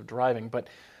your list of driving. But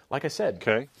like I said,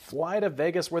 fly to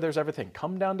Vegas where there's everything.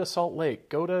 Come down to Salt Lake.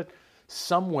 Go to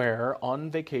somewhere on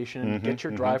vacation and get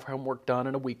your drive homework done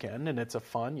in a weekend. And it's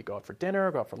fun. You go out for dinner,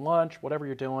 go out for lunch, whatever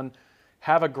you're doing.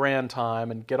 Have a grand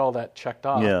time and get all that checked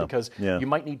off because you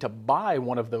might need to buy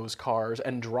one of those cars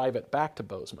and drive it back to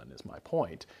Bozeman is my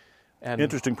point. And,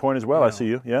 interesting point as well. I see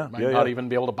you. Yeah. Might not even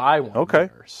be able to buy one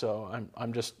there. So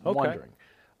I'm just wondering.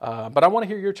 But I want to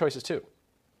hear your choices too.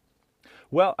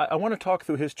 Well, I want to talk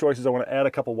through his choices. I want to add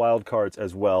a couple wild cards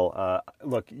as well.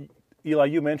 Look, Eli,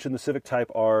 you mentioned the Civic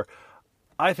Type R.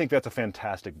 I think that's a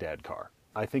fantastic dad car.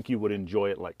 I think you would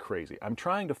enjoy it like crazy. I'm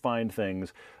trying to find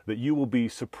things that you will be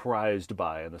surprised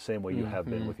by in the same way you have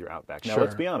been with your Outback. Now,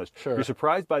 let's be honest. You're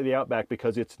surprised by the Outback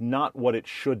because it's not what it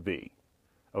should be.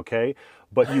 Okay?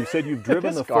 But you said you've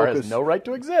driven the Focus. This car has no right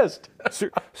to exist.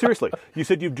 Seriously. You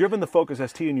said you've driven the Focus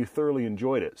ST and you thoroughly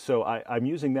enjoyed it. So I'm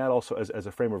using that also as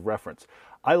a frame of reference.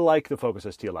 I like the Focus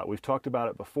ST a lot. We've talked about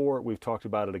it before. We've talked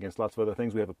about it against lots of other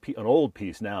things. We have an old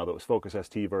piece now that was Focus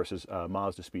ST versus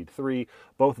Mazda Speed 3.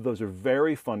 Both of those are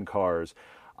very fun cars.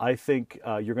 I think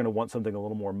you're going to want something a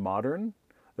little more modern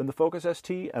than the Focus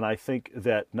ST, and I think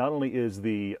that not only is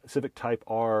the Civic Type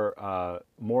R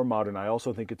more modern, I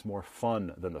also think it's more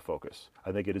fun than the Focus.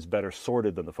 I think it is better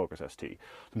sorted than the Focus ST.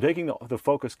 I'm taking the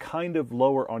Focus kind of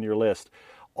lower on your list.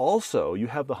 Also, you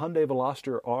have the Hyundai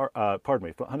Veloster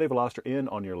Hyundai Veloster N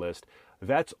on your list.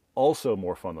 That's also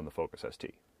more fun than the Focus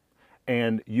ST.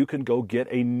 And you can go get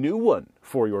a new one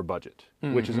for your budget,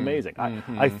 which is amazing.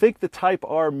 I think the Type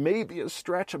R may be a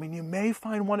stretch. I mean, you may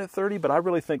find one at 30, but I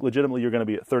really think legitimately you're going to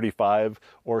be at 35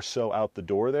 or so out the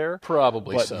door there.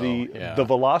 Probably but so. But the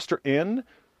Veloster N,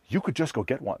 you could just go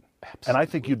get one. Absolutely. And I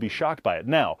think you'd be shocked by it.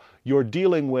 Now, you're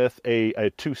dealing with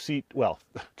a two-seat,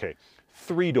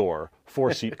 three-door,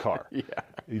 four-seat car.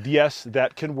 Yes,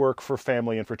 that can work for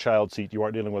family and for child seat. You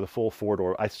aren't dealing with a full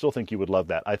four-door. I still think you would love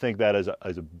that. I think that is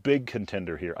a big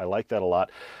contender here. I like that a lot.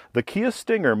 The Kia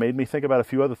Stinger made me think about a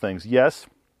few other things. Yes,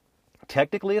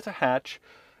 technically it's a hatch.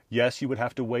 Yes, you would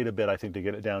have to wait a bit, I think, to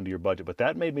get it down to your budget. But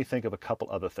that made me think of a couple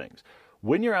other things.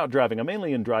 When you're out driving, I'm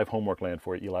mainly in drive homework land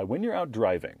for you, Eli. When you're out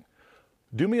driving,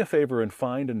 do me a favor and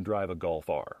find and drive a Golf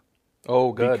R.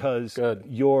 Oh, good.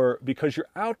 Because your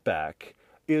Outback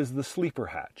is the sleeper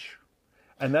hatch.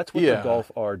 And that's what the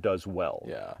Golf R does well.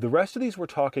 Yeah. The rest of these we're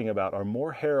talking about are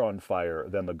more hair on fire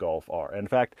than the Golf R. In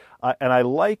fact, I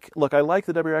like the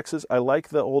WRXs, I like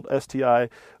the old STI,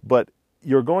 but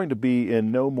you're going to be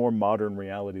in no more modern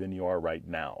reality than you are right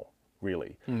now,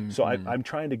 really. So I'm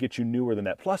trying to get you newer than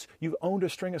that. Plus, you've owned a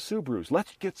string of Subarus.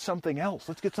 Let's get something else.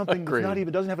 Let's get something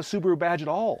that doesn't have a Subaru badge at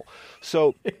all.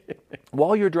 So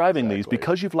while you're driving these,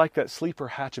 because you've liked that sleeper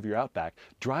hatch of your Outback,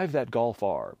 drive that Golf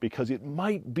R because it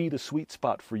might be the sweet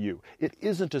spot for you. It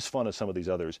isn't as fun as some of these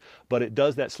others, but it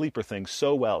does that sleeper thing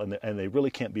so well, and they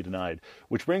really can't be denied.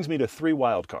 Which brings me to 3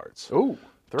 wild cards. Ooh,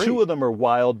 3. 2 of them are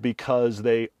wild because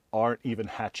they aren't even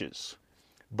hatches.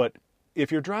 But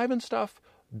if you're driving stuff,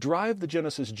 drive the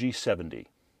Genesis G70.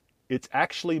 It's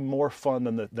actually more fun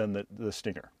than the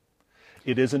Stinger.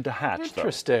 It isn't a hatch,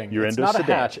 Interesting. Though. You're it's into not a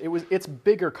hatch. It's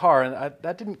bigger car, and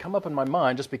that didn't come up in my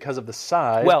mind just because of the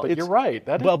size. Well, but you're right.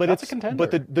 That's a contender.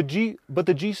 But the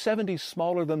G70 is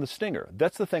smaller than the Stinger.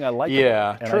 That's the thing I like.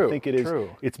 Yeah, about it. And true. I think it is. True.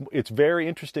 It's very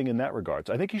interesting in that regard.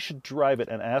 So I think you should drive it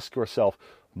and ask yourself,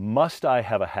 Must I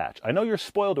have a hatch? I know you're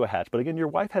spoiled to a hatch, but again, your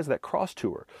wife has that cross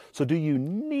tour. So do you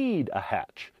need a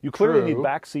hatch? You clearly need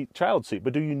back seat, child seat,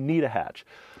 but do you need a hatch?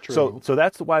 True. So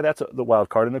that's why that's the wild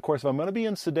card. And of course, if I'm going to be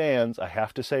in sedans, I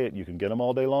have to say it. You can get them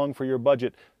all day long for your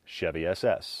budget. Chevy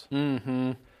SS.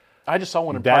 Mm-hmm. I just saw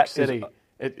one in Park City.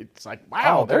 It's like,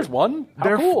 wow, there's one.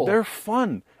 How cool. They're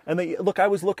fun. And I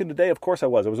was looking today. Of course I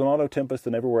was. I was on Auto Tempest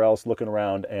and everywhere else looking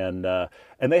around, and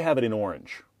they have it in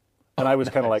orange. And I was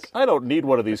kind of like, I don't need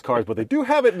one of these cars, but they do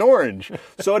have it in orange.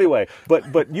 So anyway,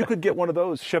 but you could get one of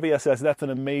those. Chevy SS, that's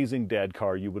an amazing dad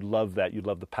car. You would love that. You'd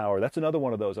love the power. That's another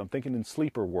one of those. I'm thinking in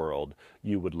sleeper world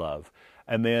you would love.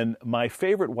 And then my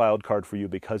favorite wild card for you,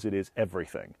 because it is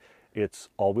everything. It's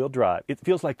all-wheel drive. It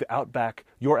feels like the Outback,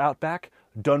 your Outback,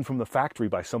 done from the factory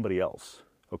by somebody else,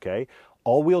 okay?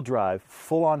 All-wheel drive,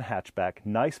 full-on hatchback,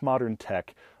 nice modern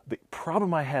tech. The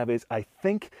problem I have is I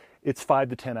think it's 5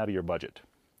 to 10 out of your budget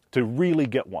to really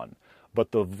get one.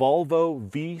 But the Volvo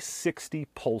V60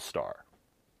 Polestar.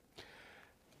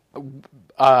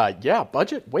 Yeah,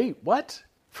 budget. Wait, what?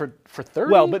 For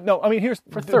 30? Well, but no, I mean, here's...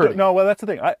 For 30. No, well, that's the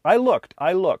thing. I looked.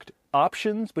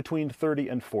 Options between 30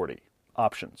 and 40.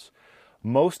 Options.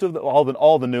 Most of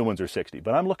all the new ones are 60,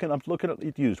 but I'm looking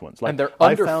at used ones. Like, and they're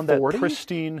under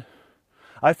 40?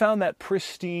 I found that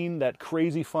pristine, that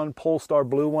crazy fun Polestar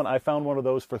blue one. I found one of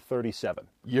those for 37.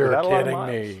 You're kidding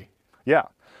me. Yeah.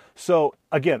 So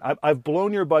again, I've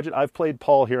blown your budget. I've played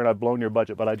Paul here and I've blown your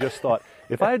budget, but I just thought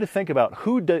if I had to think about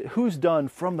who's done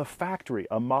from the factory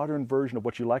a modern version of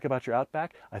what you like about your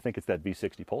Outback, I think it's that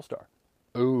V60 Polestar.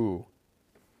 Ooh.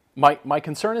 My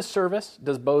concern is service.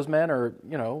 Does Bozeman or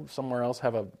somewhere else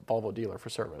have a Volvo dealer for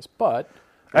service? But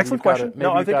excellent question.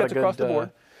 No, I think that's across the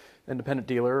board. Independent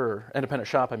dealer or independent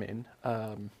shop. I mean,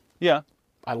 yeah.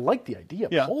 I like the idea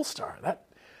of Polestar.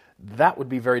 That would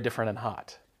be very different and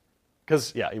hot.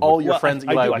 Because all your friends,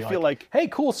 Eli, would be feel like, "Hey,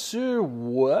 cool, Sue,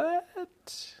 what?"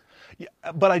 Yeah,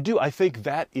 but I do. I think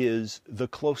that is the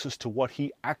closest to what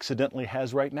he accidentally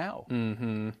has right now.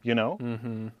 Mm-hmm.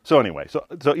 Mm-hmm. So anyway, so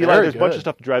Eli, there's a bunch of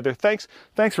stuff to drive there. Thanks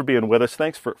for being with us.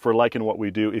 Thanks for liking what we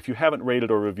do. If you haven't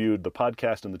rated or reviewed the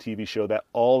podcast and the TV show,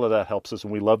 all of that helps us,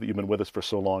 and we love that you've been with us for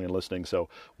so long and listening. So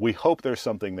we hope there's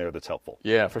something there that's helpful.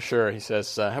 Yeah, for sure. He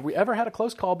says, "Have we ever had a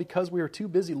close call because we were too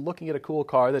busy looking at a cool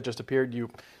car that just appeared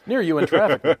near you in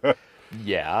traffic?"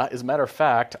 Yeah, as a matter of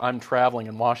fact, I'm traveling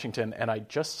in Washington, and I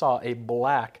just saw a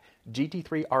black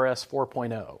GT3 RS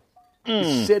 4.0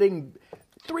 sitting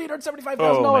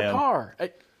 $375,000 car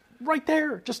right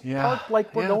there, just parked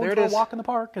like we're going for a walk in the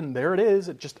park, and there it is.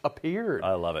 It just appeared.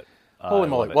 I love it. Holy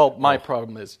moly! Well, my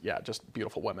problem is just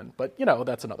beautiful women, but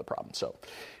that's another problem. So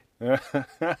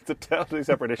it's a totally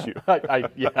separate issue.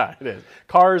 Yeah, it is.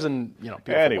 Cars and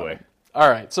beautiful women. All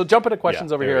right, so jump into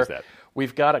questions over here.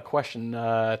 We've got a question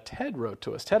Ted wrote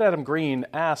to us. Ted Adam Green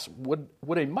asks, would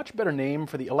a much better name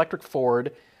for the electric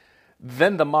Ford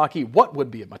than the Mach-E? What would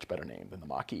be a much better name than the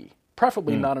Mach-E?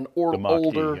 Preferably not an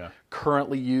older,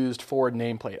 currently used Ford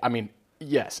nameplate. I mean,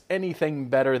 yes, anything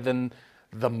better than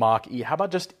the Mach-E. How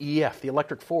about just EF, the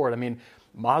electric Ford? I mean,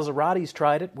 Maserati's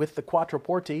tried it with the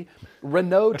Quattroporte.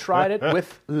 Renault tried it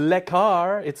with Le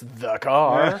Car. It's the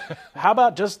car. How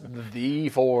about just the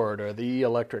Ford or the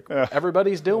electric?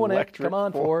 Everybody's doing it. Come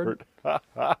on, Ford.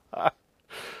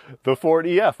 The Ford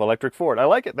EF, electric Ford. I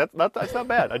like it. That's not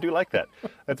bad. I do like that.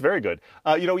 That's very good.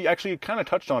 We actually kind of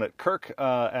touched on it. Kirk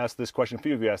asked this question. A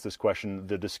few of you asked this question.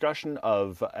 The discussion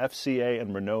of FCA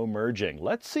and Renault merging.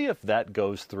 Let's see if that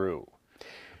goes through.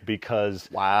 Because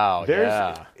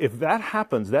if that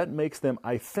happens, that makes them,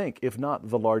 I think, if not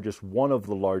the largest, one of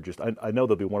the largest. I know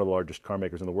they'll be one of the largest car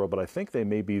makers in the world, but I think they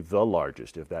may be the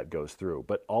largest if that goes through.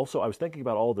 But also, I was thinking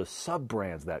about all the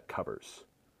sub-brands that covers.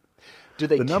 Do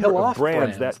they the kill number off of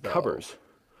brands that though? Covers?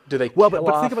 Do they? Well, but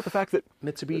think about the fact that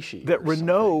Mitsubishi, that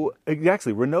Renault,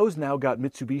 exactly. Renault's now got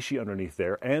Mitsubishi underneath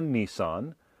there and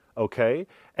Nissan, okay,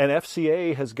 and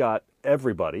FCA has got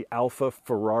everybody: Alfa,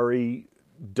 Ferrari,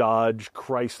 Dodge,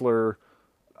 Chrysler,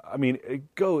 I mean,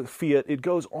 Fiat, it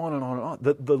goes on and on and on.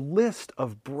 The list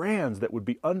of brands that would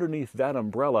be underneath that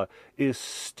umbrella is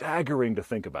staggering to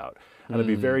think about. And I'd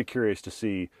be very curious to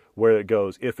see where it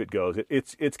goes, if it goes.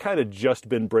 It's kind of just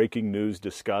been breaking news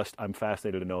discussed. I'm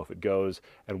fascinated to know if it goes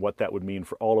and what that would mean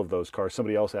for all of those cars.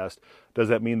 Somebody else asked, does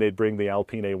that mean they'd bring the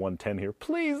Alpine A110 here?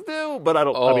 Please do. But I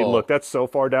don't. I mean, look, that's so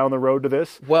far down the road to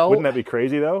this. Well, wouldn't that be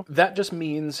crazy, though? That just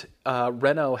means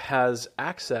Renault has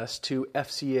access to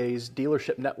FCA's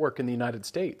dealership network in the United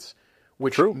States,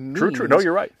 which means, True. No,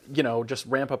 you're right. Just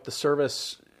ramp up the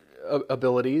service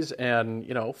abilities and,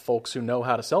 folks who know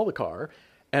how to sell the car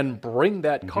and bring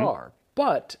that car.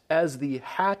 But as the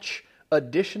hatch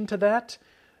addition to that,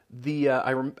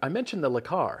 I mentioned the Le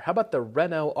Car. How about the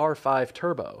Renault R5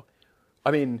 Turbo? I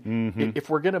mean, if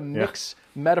we're going to mix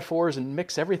metaphors and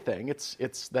mix everything, it's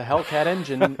the Hellcat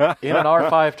engine in an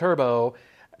R5 Turbo.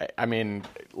 I mean,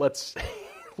 let's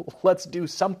do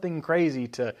something crazy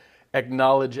to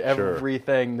acknowledge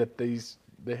everything that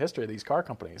the history of these car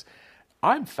companies.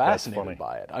 I'm fascinated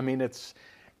by it. I mean, it's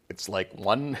like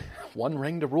one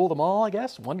ring to rule them all, I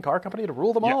guess. One car company to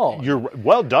rule them all. You're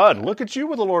well done. Look at you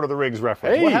with the Lord of the Rings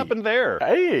reference. Hey, what happened there?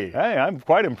 Hey, I'm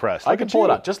quite impressed. I can pull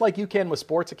it out, just like you can with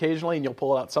sports occasionally, and you'll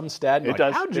pull out some stat. And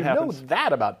how did you know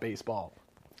that about baseball?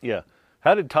 Yeah.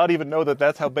 How did Todd even know that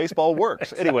that's how baseball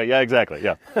works? Anyway, yeah, exactly.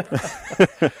 Yeah.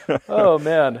 Oh,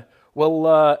 man.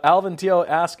 Well, Alvin Tio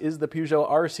asks, is the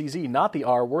Peugeot RCZ, not the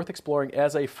R, worth exploring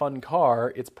as a fun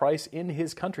car? Its price in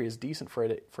his country is decent for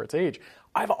its age.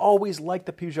 I've always liked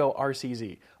the Peugeot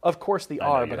RCZ. Of course the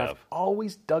R, but I've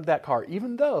always dug that car,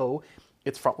 even though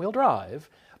it's front-wheel drive.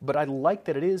 But I like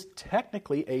that it is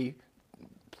technically a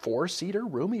four-seater,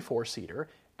 roomy four-seater,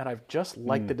 and I've just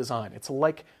liked the design. It's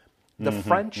like the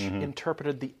French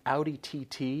interpreted the Audi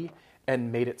TT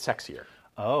and made it sexier.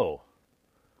 Oh.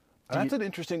 That's an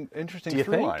interesting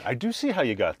through line. I do see how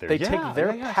you got there. They take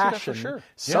their passion,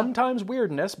 sometimes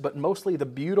weirdness, but mostly the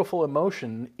beautiful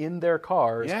emotion in their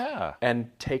cars,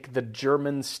 and take the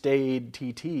German staid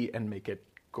TT and make it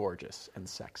gorgeous and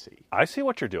sexy. I see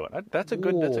what you're doing. That's a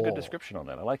good description on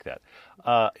that. I like that.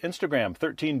 Instagram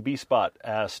 13bspot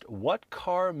asked, what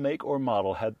car, make, or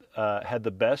model had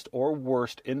the best or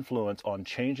worst influence on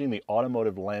changing the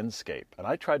automotive landscape? And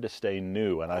I tried to stay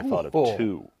new, and I thought of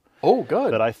two. Oh,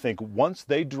 good. That I think once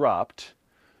they dropped,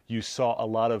 you saw a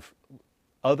lot of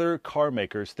other car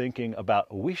makers thinking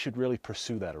about, we should really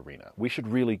pursue that arena. We should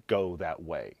really go that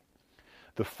way.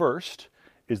 The first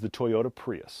is the Toyota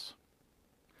Prius.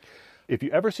 If you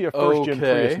ever see a first-gen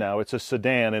Prius now, it's a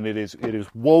sedan, and it is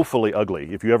woefully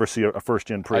ugly. If you ever see a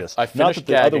first-gen Prius, I finished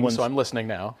gagging, so I'm listening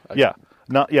now.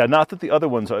 Not that the other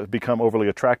ones have become overly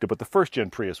attractive, but the first-gen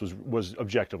Prius was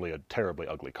objectively a terribly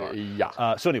ugly car.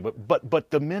 So anyway, but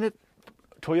the minute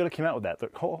Toyota came out with that, the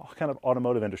whole kind of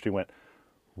automotive industry went,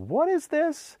 what is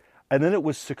this? And then it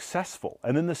was successful.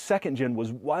 And then the second gen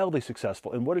was wildly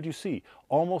successful. And what did you see?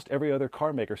 Almost every other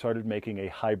car maker started making a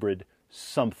hybrid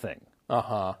something.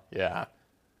 Yeah.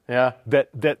 That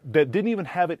didn't even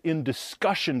have it in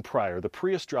discussion prior. The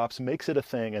Prius drops, makes it a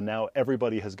thing, and now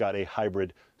everybody has got a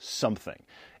hybrid something.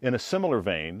 In a similar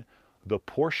vein, the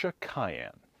Porsche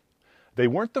Cayenne. They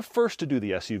weren't the first to do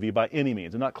the SUV by any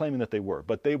means. I'm not claiming that they were,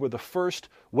 but they were the first.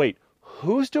 Wait,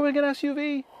 who's doing an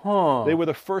SUV? They were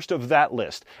the first of that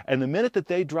list. And the minute that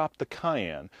they dropped the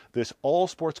Cayenne, this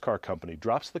all-sports car company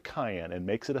drops the Cayenne and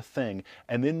makes it a thing,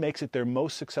 and then makes it their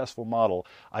most successful model,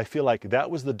 I feel like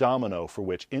that was the domino for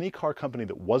which any car company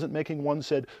that wasn't making one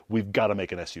said, we've got to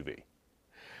make an SUV.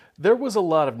 There was a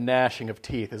lot of gnashing of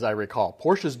teeth, as I recall.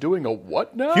 Porsche's doing a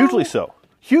what now? Hugely so.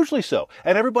 Hugely so.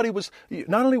 And everybody was,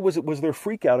 not only was there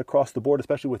freak out across the board,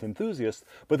 especially with enthusiasts,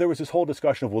 but there was this whole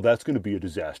discussion of, well, that's going to be a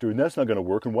disaster, and that's not going to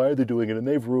work, and why are they doing it, and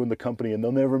they've ruined the company, and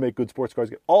they'll never make good sports cars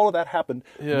again. All of that happened.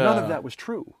 None of that was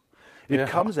true. It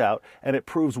comes out, and it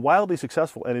proves wildly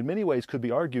successful, and in many ways could be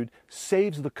argued,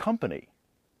 saves the company.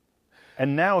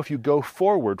 And now if you go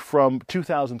forward from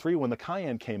 2003 when the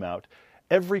Cayenne came out,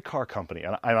 every car company,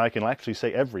 and I can actually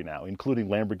say every now, including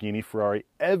Lamborghini, Ferrari,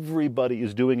 everybody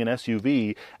is doing an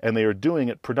SUV, and they are doing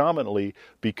it predominantly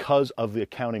because of the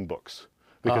accounting books,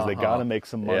 because they got to make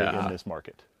some money in this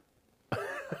market.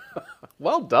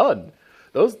 Well done.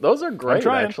 Those are great,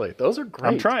 actually. Those are great.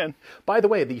 I'm trying. By the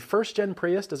way, the first-gen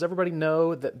Prius, does everybody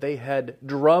know that they had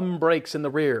drum brakes in the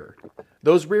rear?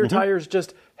 Those rear tires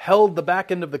just held the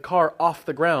back end of the car off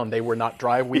the ground. They were not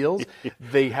drive wheels.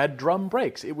 They had drum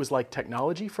brakes. It was like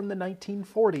technology from the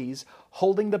 1940s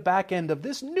holding the back end of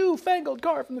this newfangled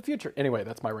car from the future. Anyway,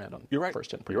 that's my rant on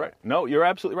first-gen Prius. You're right. No, you're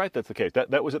absolutely right. That's the case.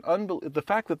 That was the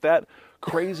fact that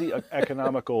crazy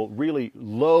economical, really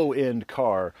low-end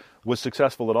car was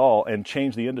successful at all and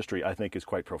changed the industry, I think, is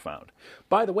quite profound.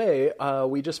 By the way,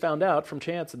 we just found out from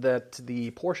chance that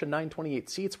the Porsche 928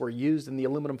 seats were used in the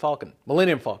Millennium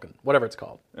Falcon, whatever it's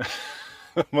called.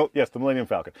 Well, yes, the Millennium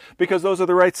Falcon, because those are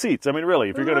the right seats. I mean, really,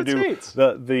 if you're going to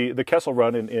do the Kessel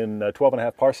Run in 12 and a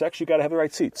half parsecs, you got to have the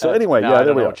right seats. So anyway, there we are. I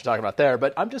don't know what you're talking about there,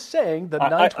 but I'm just saying the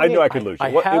 928. I knew I could lose you.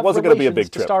 It wasn't going to be a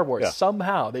big trip. To Star Wars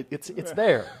somehow it's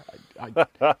there.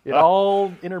 It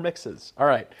all intermixes. All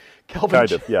right,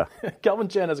 Kelvin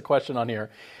Chen has a question on here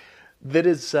that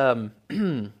is a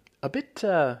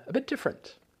bit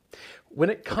different. When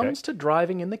it comes to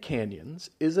driving in the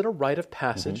canyons, is it a rite of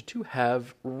passage to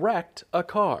have wrecked a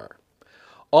car?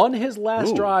 On his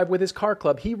last drive with his car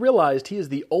club, he realized he is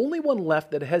the only one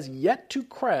left that has yet to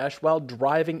crash while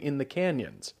driving in the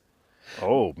canyons.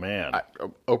 Oh, man.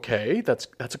 Okay, that's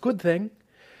a good thing.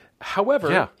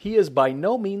 However, he is by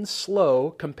no means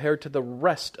slow compared to the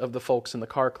rest of the folks in the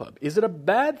car club. Is it a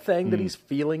bad thing that he's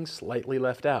feeling slightly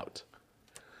left out?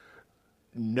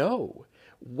 No.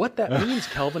 What that means,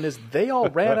 Kelvin, is they all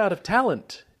ran out of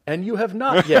talent, and you have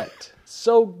not yet.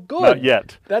 So good. Not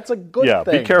yet. That's a good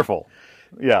thing. Yeah, be careful.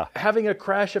 Yeah. Having a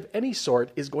crash of any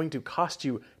sort is going to cost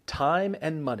you time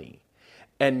and money.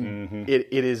 And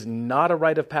it is not a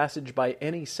rite of passage by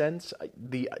any sense.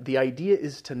 The idea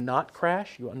is to not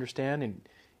crash, you understand, in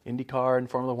IndyCar and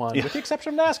Formula One, with the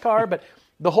exception of NASCAR, but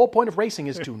the whole point of racing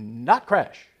is to not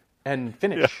crash and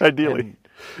finish. Yeah, ideally.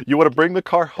 You want to bring the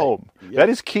car home. That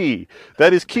is key.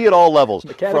 That is key at all levels.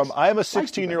 From I am a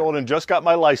 16-year-old and just got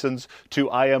my license to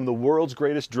I am the world's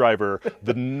greatest driver,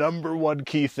 the number one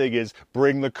key thing is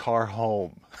bring the car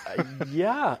home.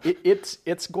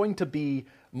 It's going to be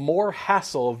more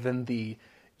hassle than the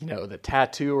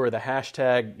tattoo or the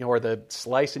hashtag or the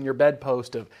slice in your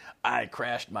bedpost of I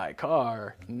crashed my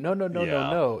car. No.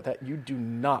 That you do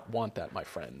not want that, my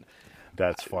friend.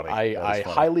 That's funny. I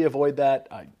highly avoid that.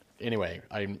 Anyway,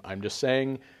 I'm just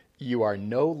saying you are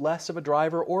no less of a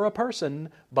driver or a person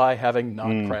by having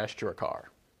not crashed your car.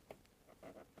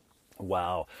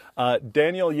 Wow.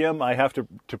 Daniel Yim, I have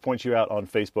to point you out on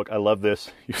Facebook. I love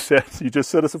this. You just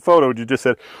sent us a photo. You just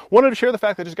said, wanted to share the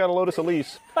fact that I just got a Lotus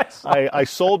Elise. I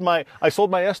sold my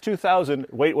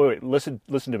S2000. Wait. Listen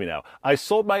to me now. I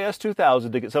sold my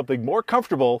S2000 to get something more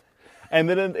comfortable, and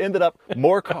then it ended up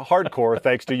more hardcore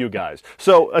thanks to you guys.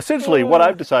 So essentially, what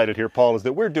I've decided here, Paul, is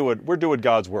that we're doing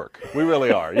God's work. We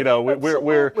really are.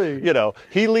 We're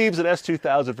he leaves an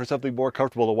S2000 for something more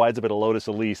comfortable that winds up at a Lotus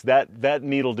Elise. That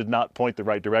needle did not point the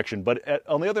right direction. But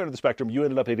on the other end of the spectrum, you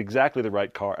ended up in exactly the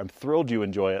right car. I'm thrilled you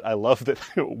enjoy it. I love that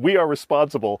we are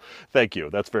responsible. Thank you.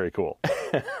 That's very cool.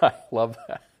 I love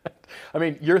that. I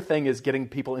mean, your thing is getting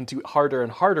people into harder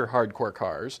and harder hardcore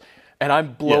cars. And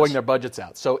I'm blowing their budgets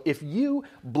out. So if you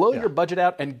blow your budget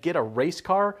out and get a race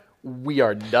car, we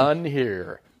are done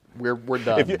here. We're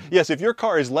done. If your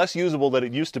car is less usable than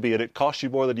it used to be and it costs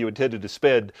you more than you intended to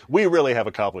spend, we really have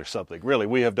accomplished something. Really,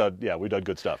 we've done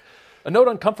good stuff. A note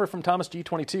on comfort from Thomas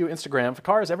G22, Instagram. The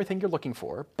car is everything you're looking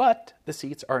for, but the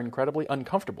seats are incredibly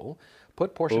uncomfortable.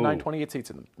 Put Porsche 928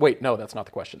 seats in them. Wait, no, that's not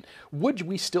the question. Would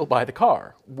we still buy the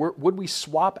car? Would we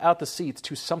swap out the seats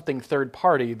to something third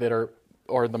party that are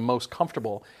or the most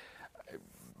comfortable?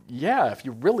 Yeah, if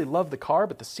you really love the car,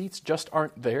 but the seats just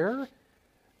aren't there,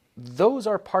 those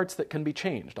are parts that can be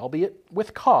changed, albeit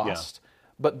with cost. Yeah.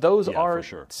 But those are for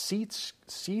sure.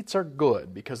 Seats are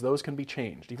good because those can be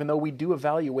changed. Even though we do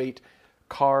evaluate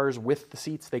cars with the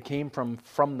seats they came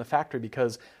from the factory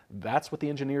because that's what the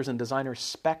engineers and designers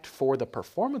spec'd for the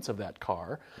performance of that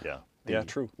car.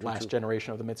 True. Last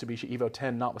generation of the Mitsubishi Evo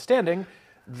 10 notwithstanding.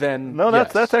 Then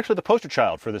that's actually the poster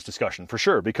child for this discussion for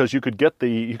sure, because you could put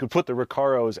the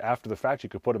Recaros after the fact. You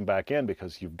could put them back in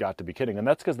because you've got to be kidding, and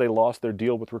that's because they lost their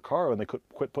deal with Recaro and they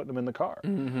quit putting them in the car.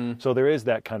 So there is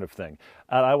that kind of thing.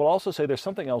 And I will also say there's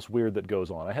something else weird that goes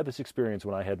on. I had this experience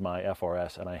when I had my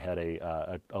FRS and I had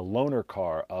a loaner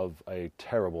car of a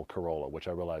terrible Corolla, which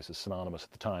I realized is synonymous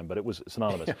at the time, but it was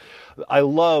synonymous. I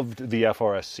loved the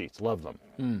FRS seats, loved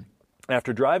them.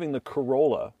 After driving the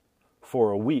Corolla for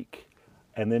a week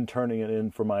and then turning it in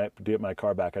to get my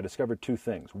car back, I discovered two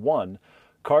things. One,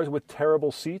 cars with terrible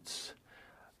seats,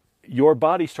 your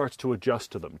body starts to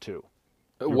adjust to them too.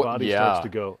 Your body starts to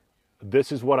go,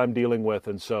 this is what I'm dealing with,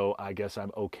 and so I guess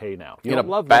I'm okay now. You don't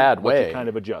love bad them, way. But you kind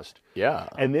of adjust. Yeah.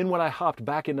 And then when I hopped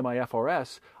back into my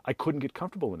FRS, I couldn't get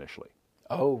comfortable initially.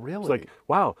 Oh, really? It's like,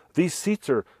 wow, these seats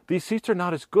are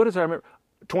not as good as I remember.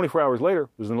 24 hours later, I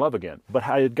was in love again. But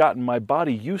I had gotten my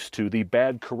body used to the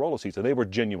bad Corolla seats, and they were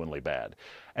genuinely bad.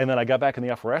 And then I got back in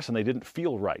the FRS, and they didn't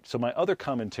feel right. So my other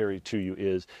commentary to you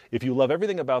is, if you love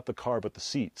everything about the car but the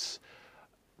seats,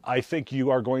 I think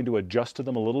you are going to adjust to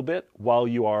them a little bit while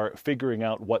you are figuring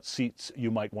out what seats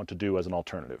you might want to do as an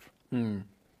alternative.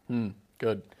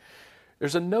 Good.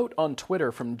 There's a note on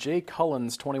Twitter from Jay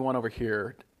Cullens21 over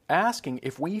here asking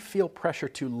if we feel pressure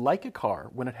to like a car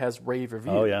when it has rave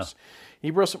reviews. Oh, yeah. He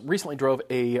recently drove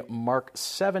a Mark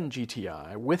 7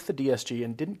 GTI with the DSG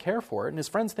and didn't care for it, and his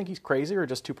friends think he's crazy or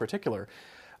just too particular.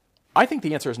 I think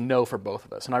the answer is no for both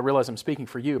of us, and I realize I'm speaking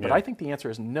for you, but I think the answer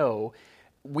is no.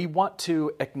 We want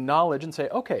to acknowledge and say,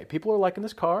 okay, people are liking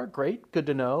this car, great, good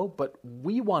to know, but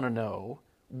we want to know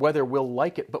whether we'll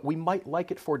like it, but we might like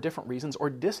it for different reasons or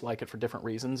dislike it for different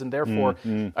reasons, and therefore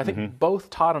I think both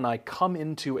Todd and I come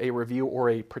into a review or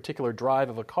a particular drive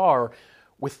of a car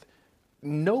with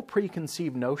no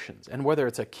preconceived notions. And whether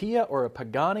it's a Kia or a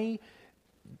Pagani,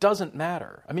 doesn't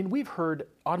matter. I mean, we've heard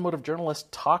automotive journalists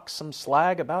talk some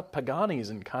slag about Paganis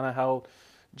and kind of how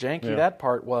janky that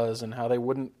part was and how they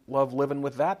wouldn't love living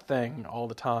with that thing all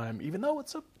the time, even though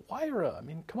it's a Huayra. I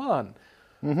mean, come on.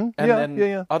 Mm-hmm. And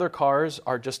then other cars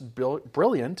are just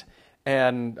brilliant.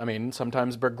 And, I mean,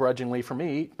 sometimes begrudgingly for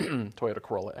me, Toyota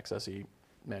Corolla XSE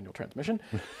manual transmission.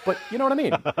 But you know what I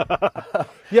mean?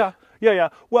 Yeah.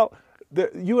 Well,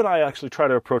 you and I actually try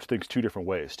to approach things two different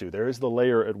ways, too. There is the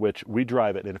layer at which we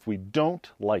drive it, and if we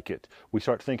don't like it, we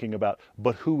start thinking about,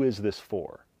 but who is this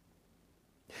for?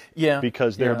 Yeah.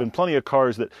 Because there have been plenty of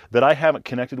cars that I haven't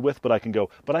connected with, but I can go,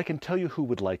 but I can tell you who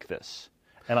would like this.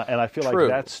 And I feel like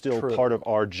that's still part of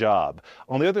our job.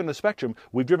 On the other end of the spectrum,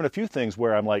 we've driven a few things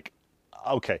where I'm like,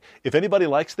 okay, if anybody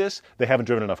likes this, they haven't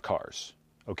driven enough cars.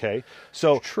 Okay?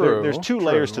 So there's two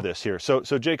layers to this here. So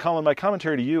Jay Collin, my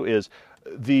commentary to you is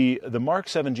the Mark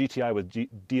 7 GTI with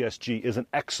DSG is an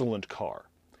excellent car.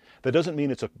 That doesn't mean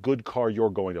it's a good car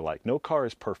you're going to like. No car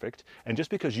is perfect. And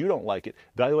just because you don't like it,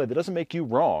 by the way, that doesn't make you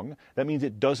wrong. That means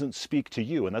it doesn't speak to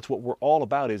you. And that's what we're all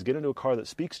about, is get into a car that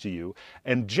speaks to you.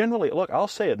 And generally, look, I'll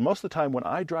say it, most of the time when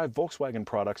I drive Volkswagen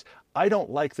products, I don't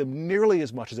like them nearly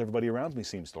as much as everybody around me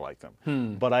seems to like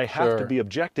them. But I have to be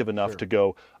objective enough to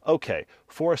go, okay,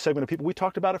 for a segment of people, we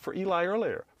talked about it for Eli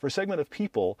earlier, for a segment of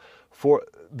people, for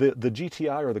the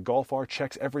GTI or the Golf R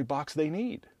checks every box they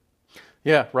need.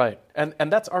 Yeah, right. And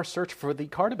that's our search for the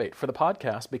car debate, for the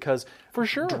podcast, because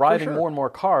driving more and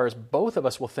more cars, both of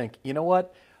us will think, you know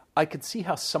what, I could see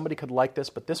how somebody could like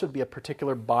this, but this would be a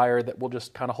particular buyer that we'll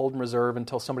just kind of hold in reserve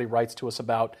until somebody writes to us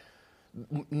about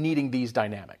needing these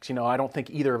dynamics. You know, I don't think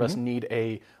either of us need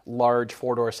a large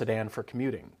four-door sedan for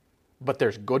commuting, but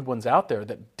there's good ones out there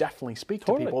that definitely speak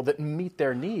to people that meet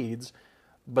their needs.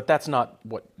 But that's not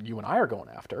what you and I are going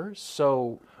after.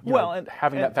 So, and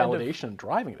having that validation and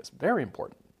driving it is very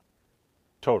important.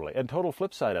 Totally. And total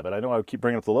flip side of it, I know I keep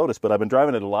bringing up the Lotus, but I've been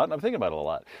driving it a lot, and I'm thinking about it a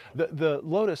lot. The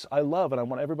Lotus, I love, and I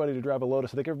want everybody to drive a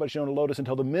Lotus. I think everybody should own a Lotus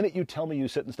until the minute you tell me you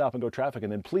sit and stop and go traffic,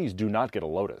 and then please do not get a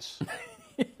Lotus.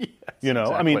 Yes, you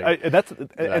know, exactly. I mean,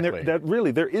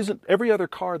 and there isn't, every other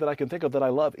car that I can think of that I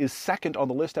love is second on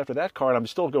the list after that car, and I'm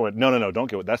still going, no, don't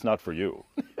get it. That's not for you.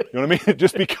 You know what I mean?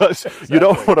 Just because you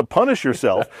don't want to punish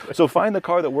yourself. So find the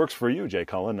car that works for you, Jay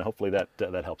Collin, and hopefully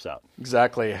that helps out.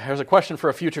 Exactly. There's a question for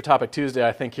a future Topic Tuesday,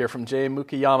 I think, here from Jay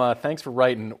Mukiyama. Thanks for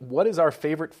writing. What is our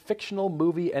favorite fictional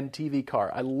movie and TV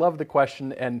car? I love the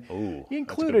question, and he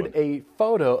included a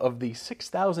photo of the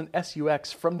 6000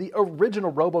 SUX from the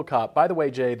original RoboCop. By the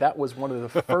way, Jay, that was one of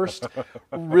the first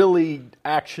really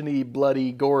action-y,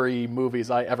 bloody, gory movies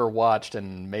I ever watched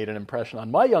and made an impression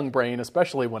on my young brain,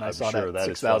 especially when I saw that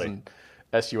 6000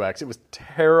 SUX. It was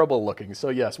terrible looking. So,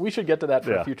 yes, we should get to that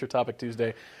for a future Topic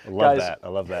Tuesday. I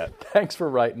love that. Thanks for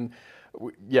writing.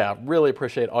 Yeah, really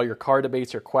appreciate all your car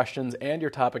debates, your questions, and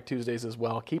your Topic Tuesdays as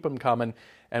well. Keep them coming,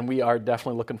 and we are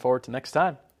definitely looking forward to next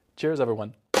time. Cheers,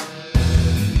 everyone.